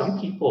window. Now, some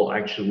people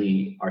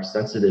actually are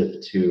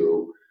sensitive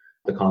to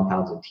the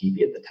compounds in tea,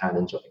 be it the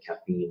tannins or the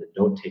caffeine, and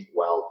don't take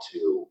well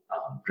to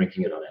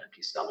drinking it on an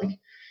empty stomach.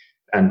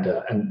 And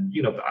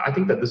I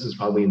think that this is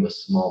probably in the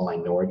small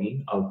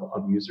minority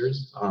of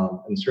users.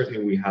 And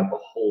certainly we have a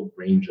whole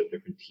range of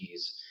different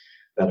teas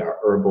that are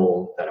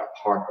herbal, that are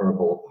part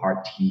herbal,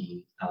 part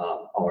tea,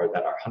 or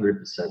that are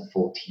 100%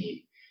 full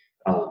tea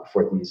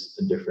for these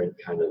different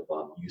kind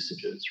of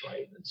usages,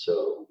 right? And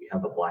so we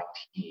have a black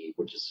tea,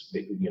 which is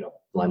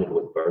blended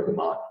with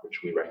bergamot,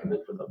 which we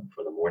recommend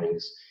for the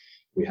mornings.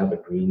 We have a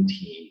green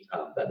tea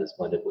that is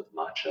blended with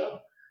matcha.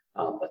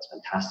 That's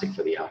fantastic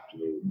for the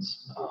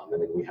afternoons.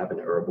 And then we have an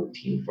herbal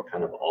tea for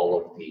kind of all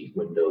of the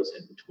windows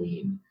in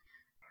between.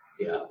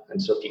 Yeah,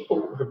 and so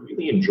people have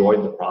really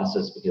enjoyed the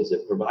process because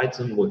it provides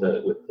them with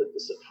the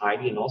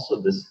satiety and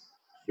also this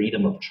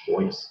freedom of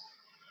choice.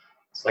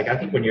 It's like, I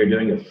think when you're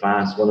doing a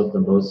fast, one of the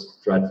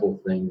most dreadful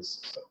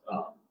things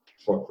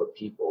for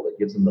people that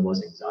gives them the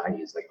most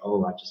anxiety is like,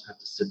 I just have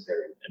to sit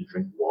there and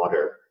drink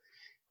water.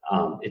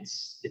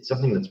 It's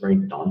something that's very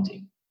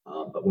daunting.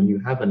 But when you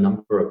have a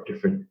number of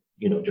different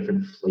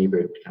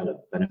flavored kind of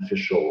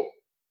beneficial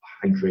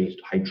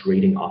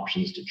hydrating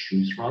options to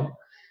choose from,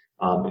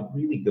 it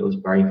really goes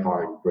very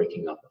far in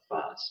breaking up a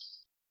fast.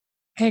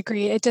 I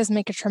agree. It does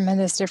make a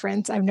tremendous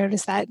difference. I've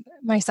noticed that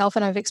myself,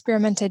 and I've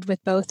experimented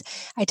with both.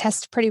 I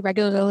test pretty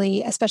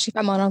regularly, especially if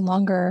I'm on a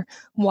longer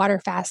water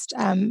fast,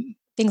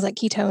 things like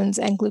ketones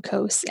and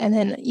glucose, and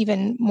then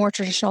even more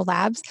traditional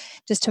labs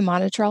just to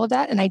monitor all of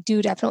that. And I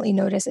do definitely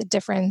notice a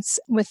difference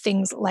with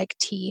things like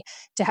tea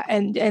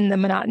and the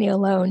monotony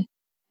alone.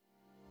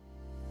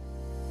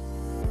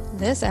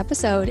 This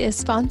episode is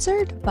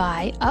sponsored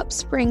by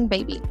Upspring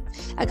Baby,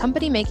 a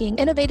company making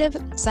innovative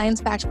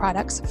science-backed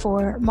products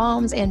for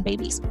moms and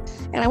babies.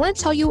 And I want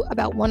to tell you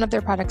about one of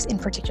their products in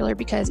particular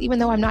because even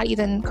though I'm not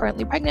even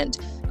currently pregnant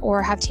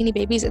or have teeny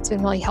babies, it's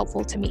been really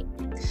helpful to me.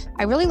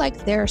 I really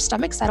like their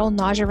Stomach Settle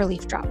Nausea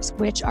Relief Drops,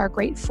 which are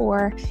great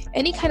for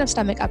any kind of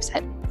stomach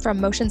upset, from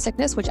motion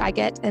sickness, which I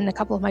get and a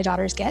couple of my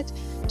daughters get,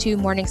 to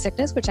morning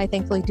sickness, which I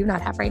thankfully do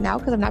not have right now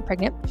because I'm not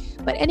pregnant,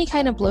 but any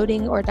kind of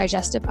bloating or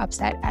digestive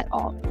upset at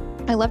all.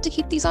 I love to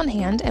keep these on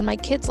hand, and my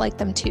kids like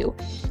them too.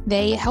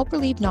 They help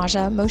relieve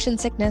nausea, motion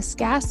sickness,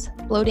 gas,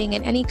 bloating,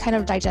 and any kind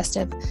of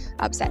digestive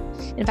upset.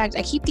 In fact,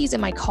 I keep these in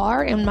my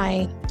car, in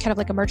my kind of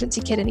like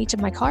emergency kit in each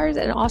of my cars,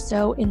 and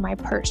also in my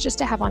purse just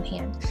to have on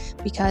hand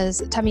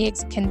because tummy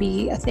aches can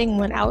be a thing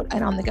when out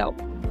and on the go.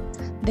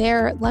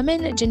 Their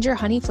lemon ginger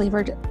honey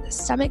flavored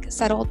stomach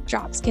settle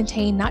drops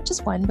contain not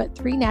just one, but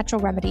 3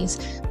 natural remedies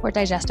for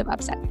digestive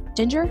upset: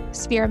 ginger,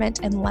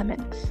 spearmint, and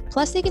lemon.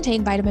 Plus, they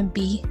contain vitamin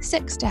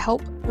B6 to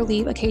help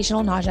relieve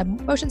occasional nausea,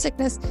 motion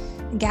sickness,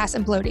 gas,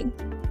 and bloating.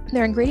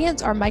 Their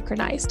ingredients are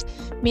micronized,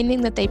 meaning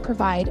that they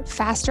provide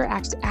faster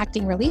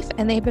acting relief,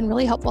 and they've been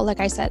really helpful, like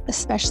I said,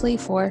 especially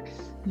for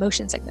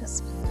motion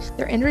sickness.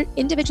 They're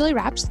individually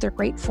wrapped, so they're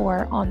great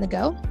for on the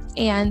go,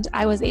 and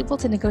I was able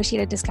to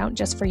negotiate a discount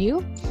just for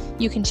you.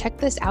 You can check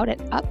this out at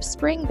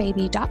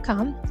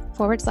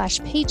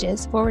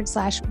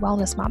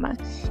upspringbaby.com/pages/wellness mama,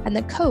 and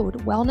the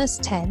code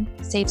wellness10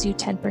 saves you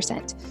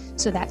 10%.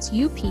 So that's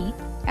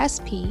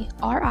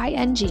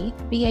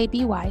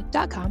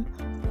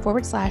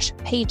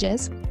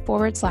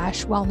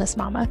upspringbaby.com/pages/wellness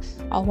mama,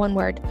 all one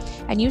word,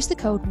 and use the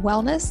code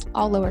wellness,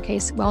 all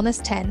lowercase,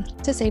 wellness10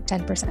 to save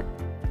 10%.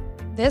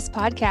 This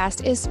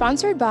podcast is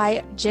sponsored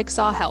by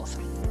Jigsaw Health,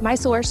 my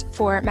source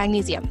for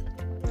magnesium.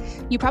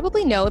 You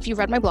probably know, if you've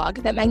read my blog,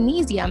 that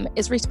magnesium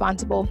is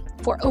responsible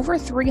for over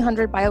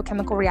 300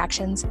 biochemical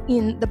reactions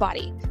in the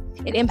body.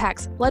 It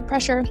impacts blood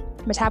pressure,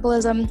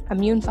 metabolism,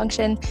 immune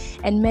function,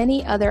 and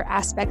many other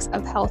aspects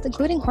of health,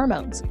 including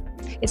hormones.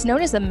 It's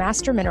known as the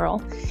master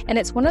mineral, and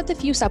it's one of the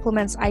few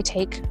supplements I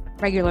take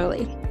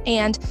regularly.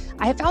 And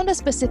I have found a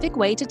specific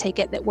way to take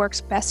it that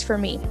works best for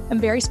me in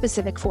very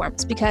specific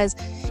forms, because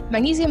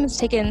magnesium is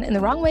taken in the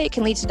wrong way, it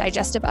can lead to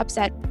digestive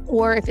upset,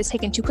 or if it's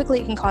taken too quickly,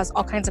 it can cause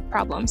all kinds of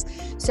problems.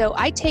 So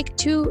I take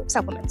 2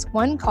 supplements,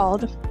 one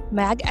called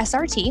Mag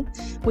SRT,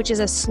 which is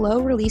a slow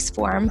release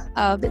form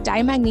of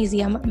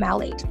dimagnesium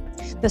malate.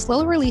 The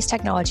slow release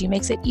technology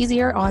makes it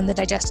easier on the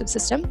digestive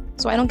system,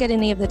 so I don't get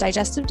any of the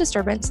digestive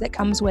disturbance that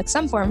comes with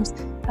some forms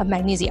of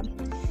magnesium.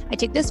 I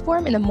take this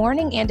form in the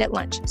morning and at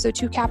lunch, so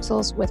 2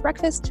 capsules with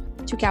breakfast,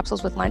 2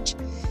 capsules with lunch.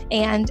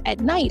 And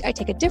at night, I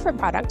take a different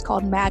product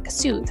called Mag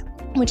Soothe,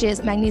 which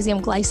is magnesium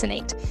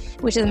glycinate,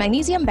 which is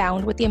magnesium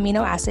bound with the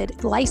amino acid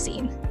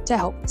glycine to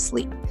help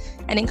sleep.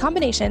 And in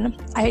combination,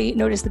 I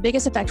notice the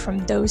biggest effect from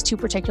those 2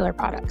 particular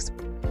products.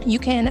 You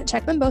can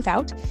check them both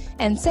out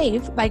and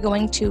save by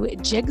going to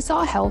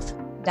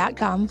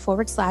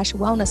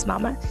jigsawhealth.com/wellness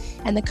mama,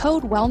 and the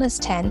code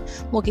wellness10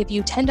 will give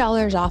you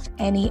 $10 off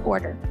any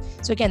order.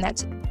 So again,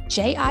 that's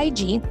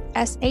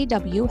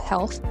JIGSAW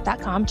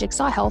health.com,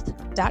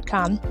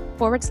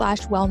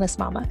 jigsawhealth.com/wellness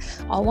mama,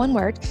 all one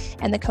word,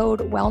 and the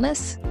code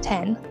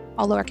wellness10,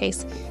 all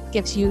lowercase,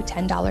 gives you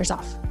 $10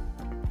 off.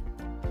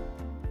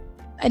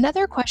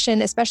 Another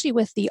question, especially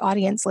with the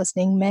audience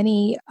listening,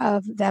 many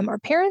of them are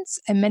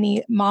parents and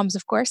many moms,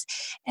 of course,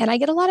 and I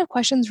get a lot of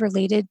questions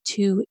related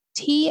to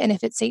tea and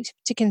if it's safe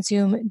to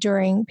consume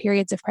during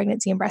periods of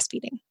pregnancy and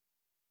breastfeeding.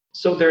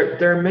 So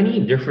there are many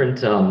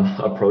different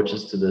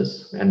approaches to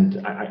this,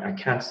 and I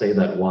can't say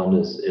that one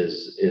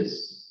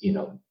is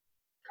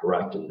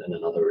correct and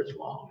another is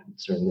wrong. And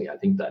certainly, I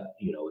think that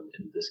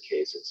in this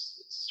case,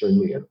 it's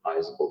certainly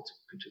advisable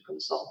to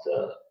consult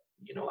a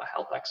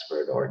health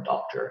expert or a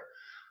doctor,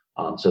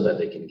 so that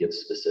they can give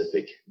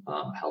specific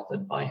health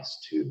advice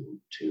to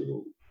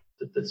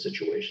the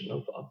situation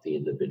of the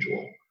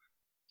individual.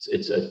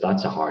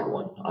 That's a hard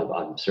one.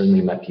 I've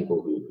certainly met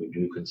people who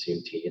do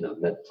consume tea, and I've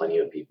met plenty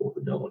of people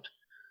who don't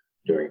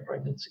during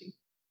pregnancy.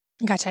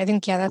 Gotcha. I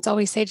think, that's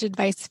always sage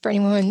advice for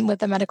anyone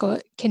with a medical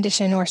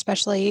condition, or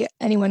especially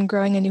anyone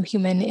growing a new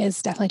human,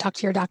 is definitely talk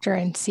to your doctor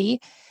and see.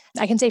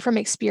 I can say from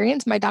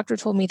experience, my doctor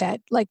told me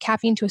that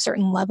caffeine to a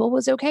certain level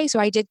was okay. So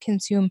I did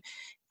consume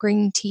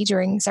green tea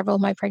during several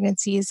of my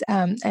pregnancies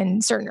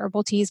and certain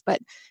herbal teas, but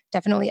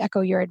definitely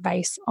echo your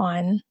advice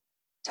on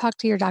talk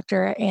to your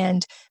doctor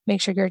and make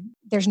sure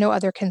there's no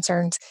other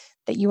concerns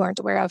that you aren't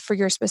aware of for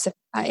your specific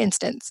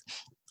instance.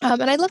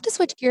 And I'd love to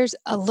switch gears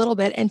a little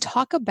bit and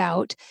talk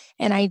about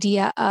an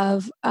idea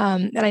of,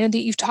 and I know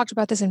that you've talked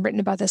about this and written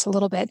about this a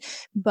little bit,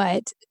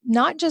 but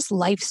not just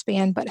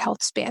lifespan, but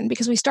health span,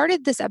 because we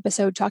started this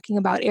episode talking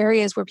about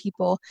areas where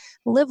people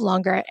live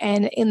longer.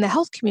 And in the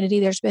health community,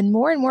 there's been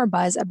more and more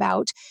buzz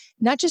about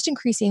not just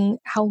increasing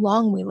how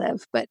long we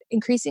live, but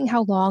increasing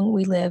how long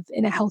we live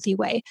in a healthy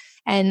way.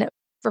 And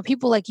for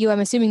people like you, I'm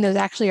assuming those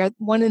actually are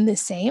one and the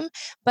same,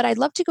 but I'd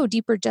love to go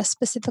deeper just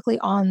specifically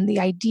on the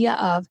idea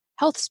of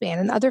health span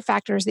and other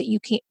factors that you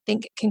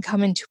think can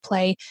come into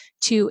play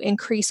to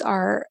increase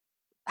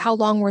how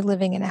long we're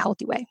living in a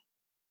healthy way.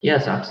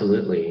 Yes,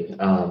 absolutely.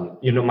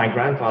 My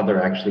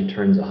grandfather actually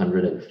turns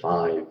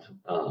 105.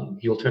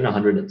 He'll turn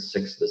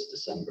 106 this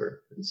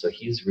December. And so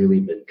he's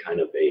really been kind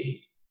of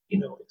a,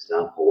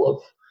 example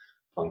of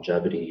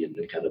longevity and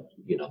kind of,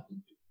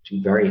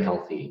 very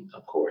healthy,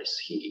 of course.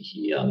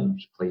 He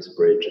plays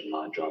bridge and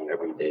mahjong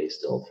every day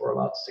still for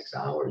about 6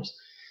 hours.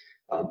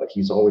 But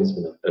he's always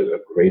been a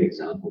great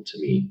example to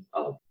me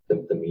of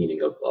the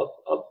meaning of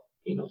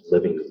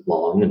living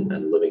long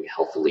and living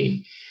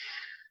healthily.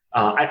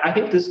 I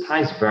think this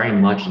ties very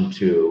much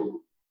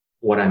into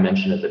what I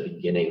mentioned at the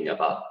beginning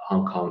about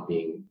Hong Kong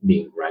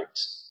being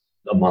ranked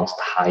amongst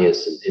the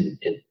highest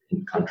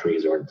in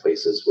countries or in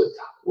places with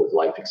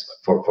life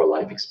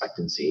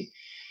expectancy.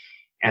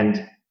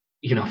 And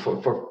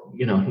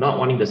not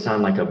wanting to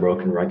sound like a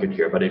broken record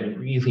here, but it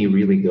really,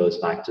 really goes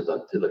back to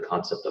the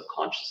concept of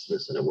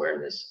consciousness and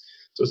awareness.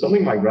 So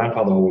something my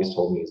grandfather always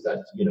told me is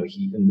that,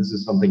 and this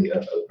is something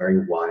a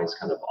very wise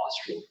kind of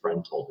Austrian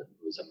friend told him,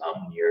 who was a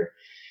mountaineer.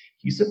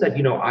 He said that,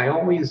 I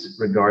always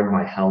regard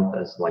my health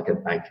as like a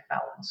bank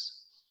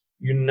balance.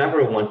 You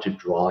never want to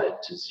draw it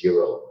to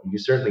zero. You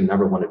certainly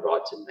never want to draw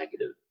it to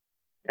negative.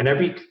 And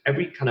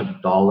every kind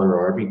of dollar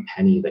or every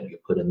penny that you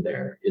put in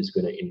there is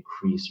going to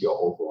increase your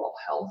overall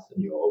health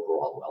and your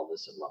overall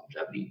wellness and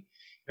longevity.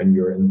 And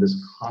you're in this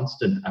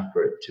constant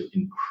effort to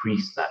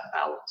increase that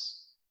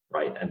balance,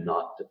 right? And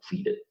not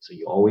deplete it. So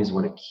you always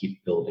want to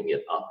keep building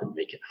it up and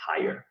make it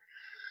higher.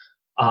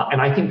 And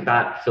I think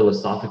that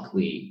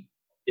philosophically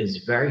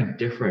is very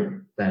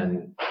different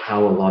than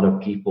how a lot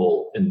of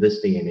people in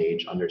this day and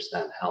age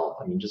understand health.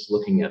 I mean, just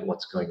looking at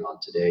what's going on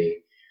today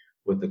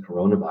with the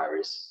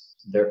coronavirus,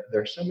 there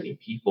are so many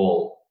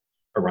people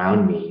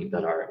around me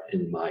that are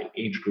in my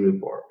age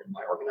group or in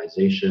my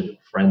organization,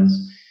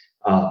 friends,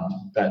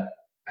 that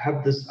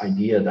have this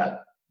idea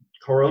that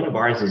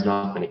coronavirus is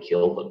not going to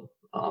kill them.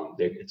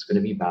 It's going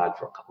to be bad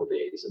for a couple of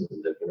days, and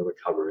then they're going to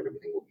recover, and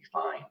everything will be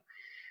fine.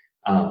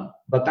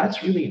 But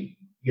that's really,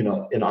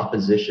 in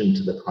opposition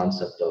to the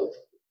concept of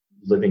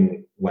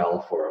living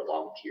well for a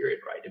long period,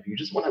 right? If you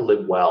just want to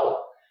live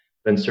well,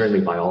 then certainly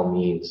by all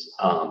means,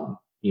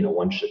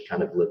 one should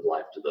kind of live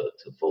life to the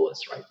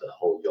fullest, right? The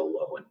whole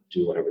YOLO, and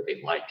do whatever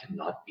they like and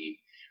not be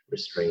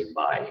restrained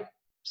by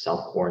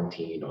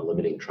self-quarantine or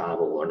limiting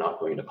travel or not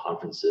going to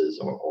conferences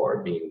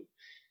or being,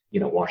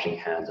 washing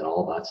hands and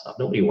all that stuff.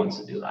 Nobody wants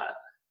to do that.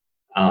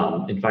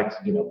 In fact,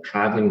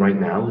 traveling right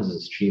now is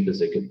as cheap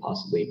as it could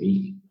possibly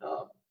be.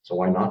 So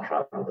why not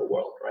travel the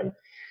world, right?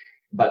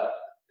 But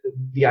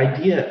the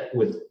idea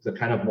with the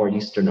kind of more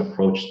Eastern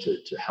approach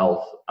to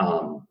health,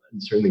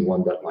 and certainly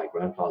one that my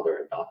grandfather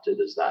adopted,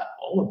 is that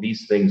all of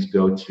these things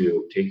go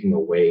to taking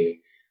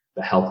away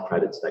the health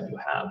credits that you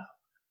have,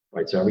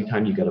 right? So every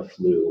time you get a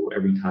flu,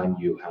 every time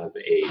you have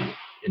a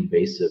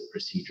invasive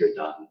procedure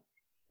done,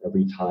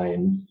 every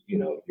time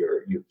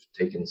you've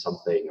taken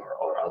something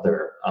or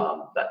other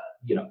that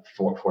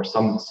for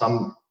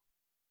some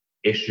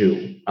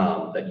issue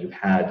that you've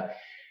had,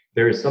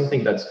 there is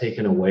something that's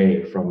taken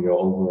away from your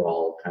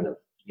overall kind of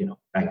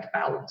bank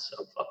balance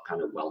of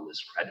kind of wellness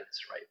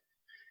credits, right?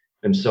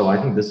 And so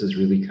I think this is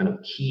really kind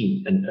of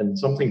key, and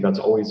something that's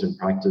always in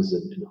practice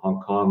in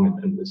Hong Kong,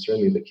 and it's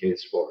certainly the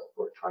case for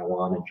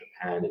Taiwan and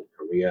Japan and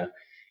Korea,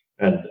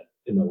 and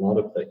in a lot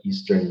of the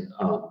Eastern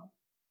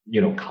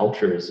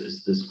cultures,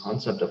 is this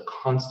concept of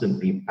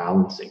constantly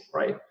balancing,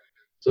 right?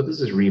 So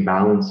this is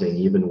rebalancing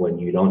even when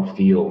you don't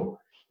feel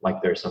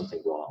like there's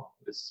something wrong.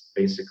 It's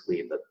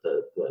basically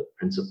the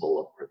principle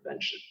of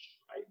prevention,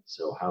 right?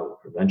 So how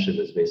prevention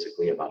is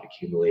basically about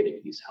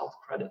accumulating these health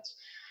credits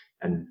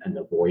and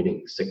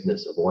avoiding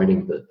sickness,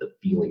 avoiding the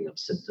feeling of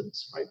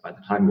symptoms, right? By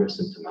the time you're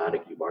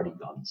symptomatic, you've already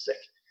gotten sick.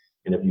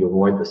 And if you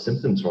avoid the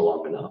symptoms for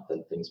long enough,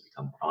 then things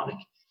become chronic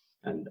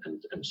and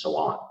so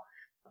on.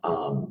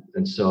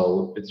 And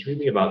so it's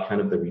really about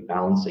kind of the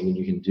rebalancing, and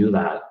you can do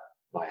that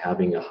by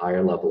having a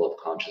higher level of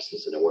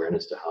consciousness and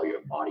awareness to how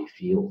your body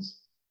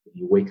feels. If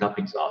you wake up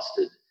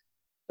exhausted,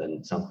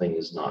 then something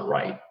is not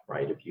right,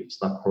 right? If you've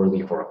slept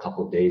poorly for a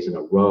couple of days in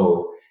a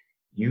row,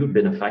 you've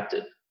been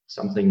affected.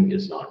 Something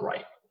is not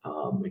right.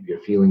 If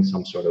you're feeling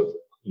some sort of,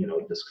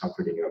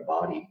 discomfort in your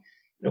body,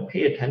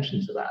 pay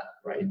attention to that,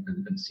 right?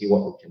 And see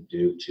what we can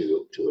do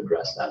to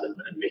address that and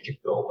make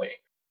it go away.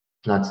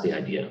 That's the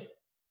idea.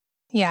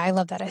 Yeah, I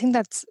love that. I think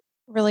that's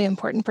really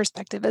important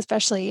perspective,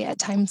 especially at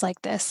times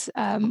like this,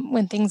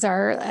 when things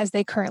are as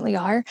they currently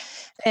are.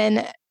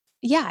 And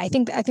yeah, I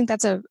think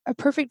that's a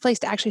perfect place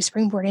to actually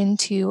springboard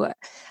into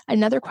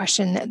another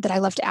question that I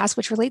love to ask,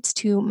 which relates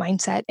to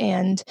mindset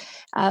and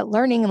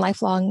learning and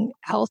lifelong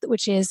health,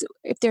 which is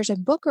if there's a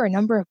book or a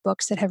number of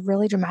books that have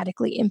really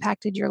dramatically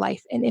impacted your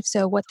life, and if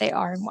so, what they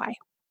are and why.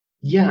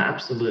 Yeah,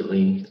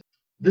 absolutely.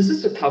 This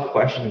is a tough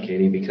question,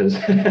 Katie, because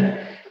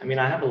I mean,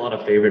 I have a lot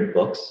of favorite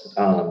books,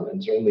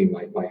 and certainly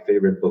my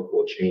favorite book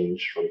will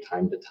change from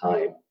time to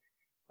time.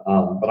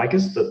 But I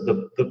guess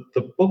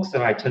the books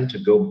that I tend to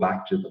go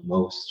back to the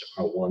most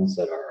are ones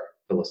that are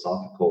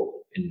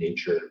philosophical in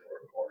nature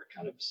or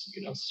kind of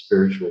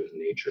spiritual in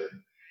nature.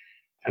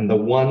 And the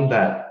one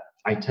that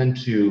I tend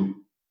to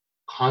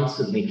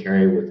constantly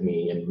carry with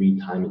me and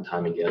read time and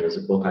time again is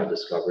a book I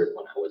discovered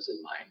when I was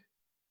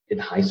in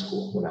high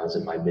school, when I was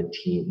in my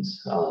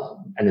mid-teens,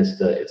 and it's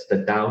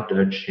the Tao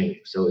Te Ching.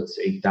 So it's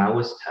a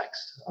Taoist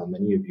text.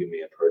 Many of you may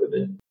have heard of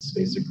it. It's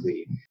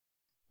basically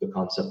the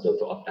concept of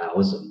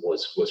Taoism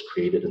was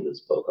created in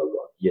this book of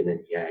yin and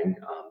yang.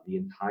 The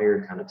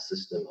entire kind of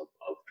system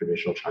of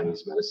traditional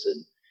Chinese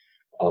medicine,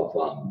 of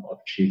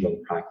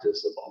qigong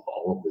practice, of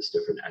all of this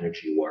different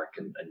energy work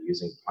and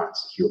using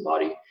plants to heal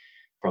body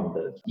from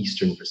the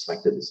Eastern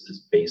perspective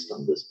is based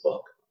on this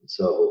book.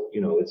 So,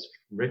 it's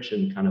rich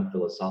in kind of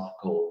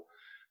philosophical,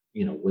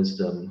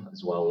 wisdom,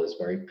 as well as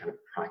very kind of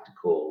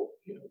practical,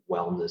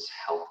 wellness,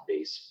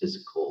 health-based,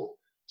 physical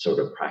sort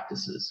of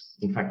practices.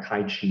 In fact,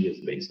 Tai Chi is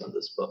based on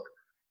this book.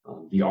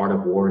 The Art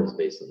of War is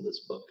based on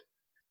this book.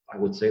 I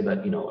would say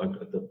that,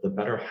 the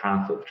better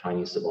half of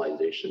Chinese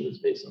civilization is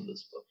based on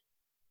this book.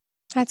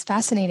 That's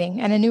fascinating.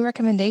 And a new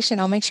recommendation,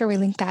 I'll make sure we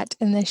link that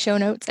in the show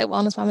notes at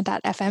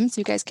wellnessmama.fm so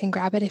you guys can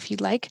grab it if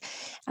you'd like.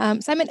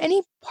 Simon,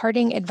 any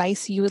parting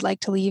advice you would like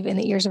to leave in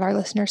the ears of our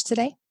listeners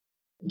today?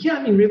 Yeah,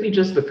 I mean, really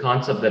just the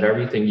concept that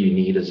everything you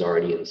need is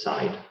already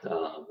inside.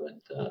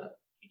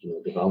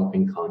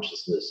 Developing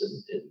consciousness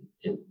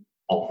in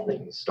all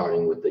things,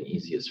 starting with the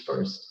easiest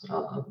first.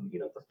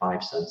 The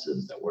five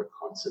senses that we're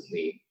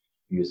constantly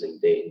using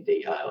day in,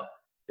 day out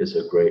is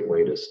a great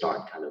way to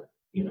start kind of,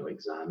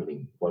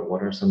 examining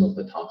what are some of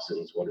the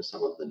toxins, what are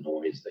some of the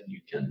noise that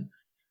you can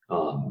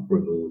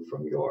remove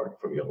from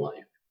your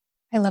life.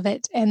 I love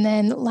it. And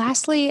then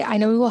lastly, I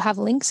know we will have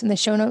links in the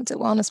show notes at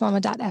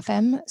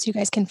wellnessmama.fm so you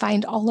guys can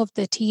find all of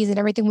the teas and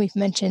everything we've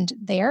mentioned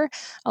there,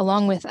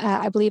 along with,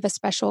 I believe, a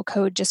special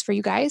code just for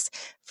you guys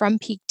from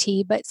Pique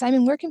Tea. But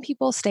Simon, where can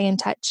people stay in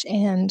touch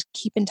and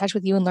keep in touch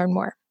with you and learn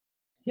more?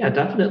 Yeah,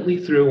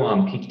 definitely through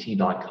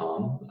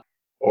piquetea.com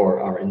or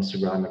our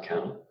Instagram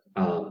account.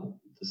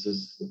 This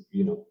is,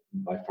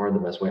 by far the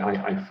best way.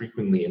 I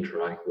frequently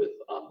interact with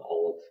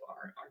all of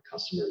our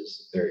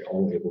customers. They're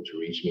all able to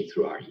reach me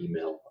through our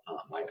email.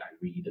 I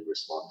read and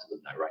respond to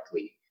them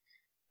directly.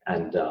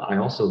 And I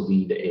also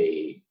lead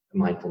a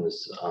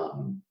mindfulness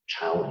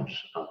challenge,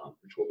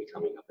 which will be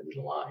coming up in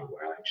July,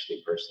 where I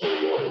actually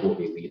personally will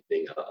be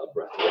leading a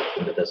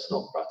breathwork, a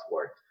medicinal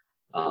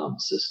breathwork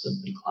system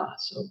in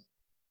class. So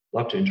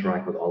love to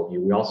interact with all of you.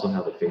 We also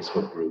have a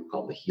Facebook group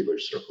called the Healer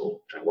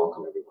Circle, which I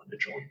welcome everyone to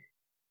join.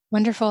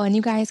 Wonderful. And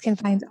you guys can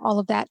find all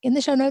of that in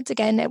the show notes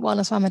again at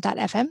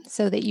wellnessmama.fm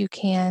so that you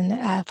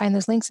can find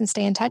those links and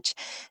stay in touch.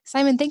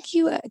 Simon, thank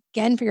you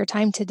again for your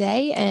time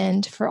today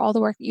and for all the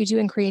work that you do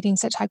in creating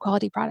such high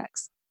quality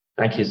products.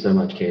 Thank you so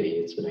much, Katie.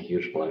 It's been a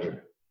huge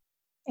pleasure.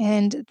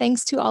 And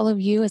thanks to all of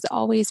you, as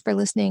always, for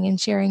listening and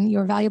sharing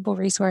your valuable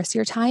resource,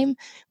 your time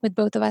with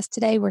both of us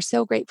today. We're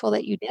so grateful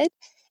that you did.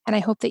 And I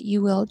hope that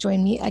you will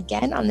join me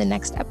again on the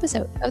next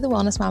episode of the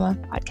Wellness Mama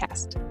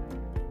podcast.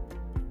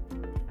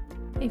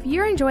 If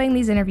you're enjoying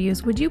these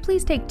interviews, would you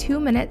please take 2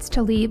 minutes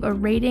to leave a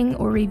rating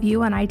or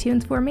review on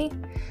iTunes for me?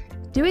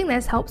 Doing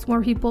this helps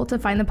more people to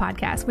find the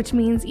podcast, which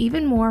means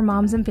even more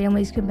moms and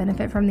families can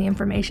benefit from the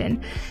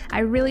information.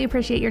 I really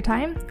appreciate your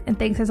time, and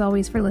thanks as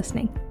always for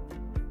listening.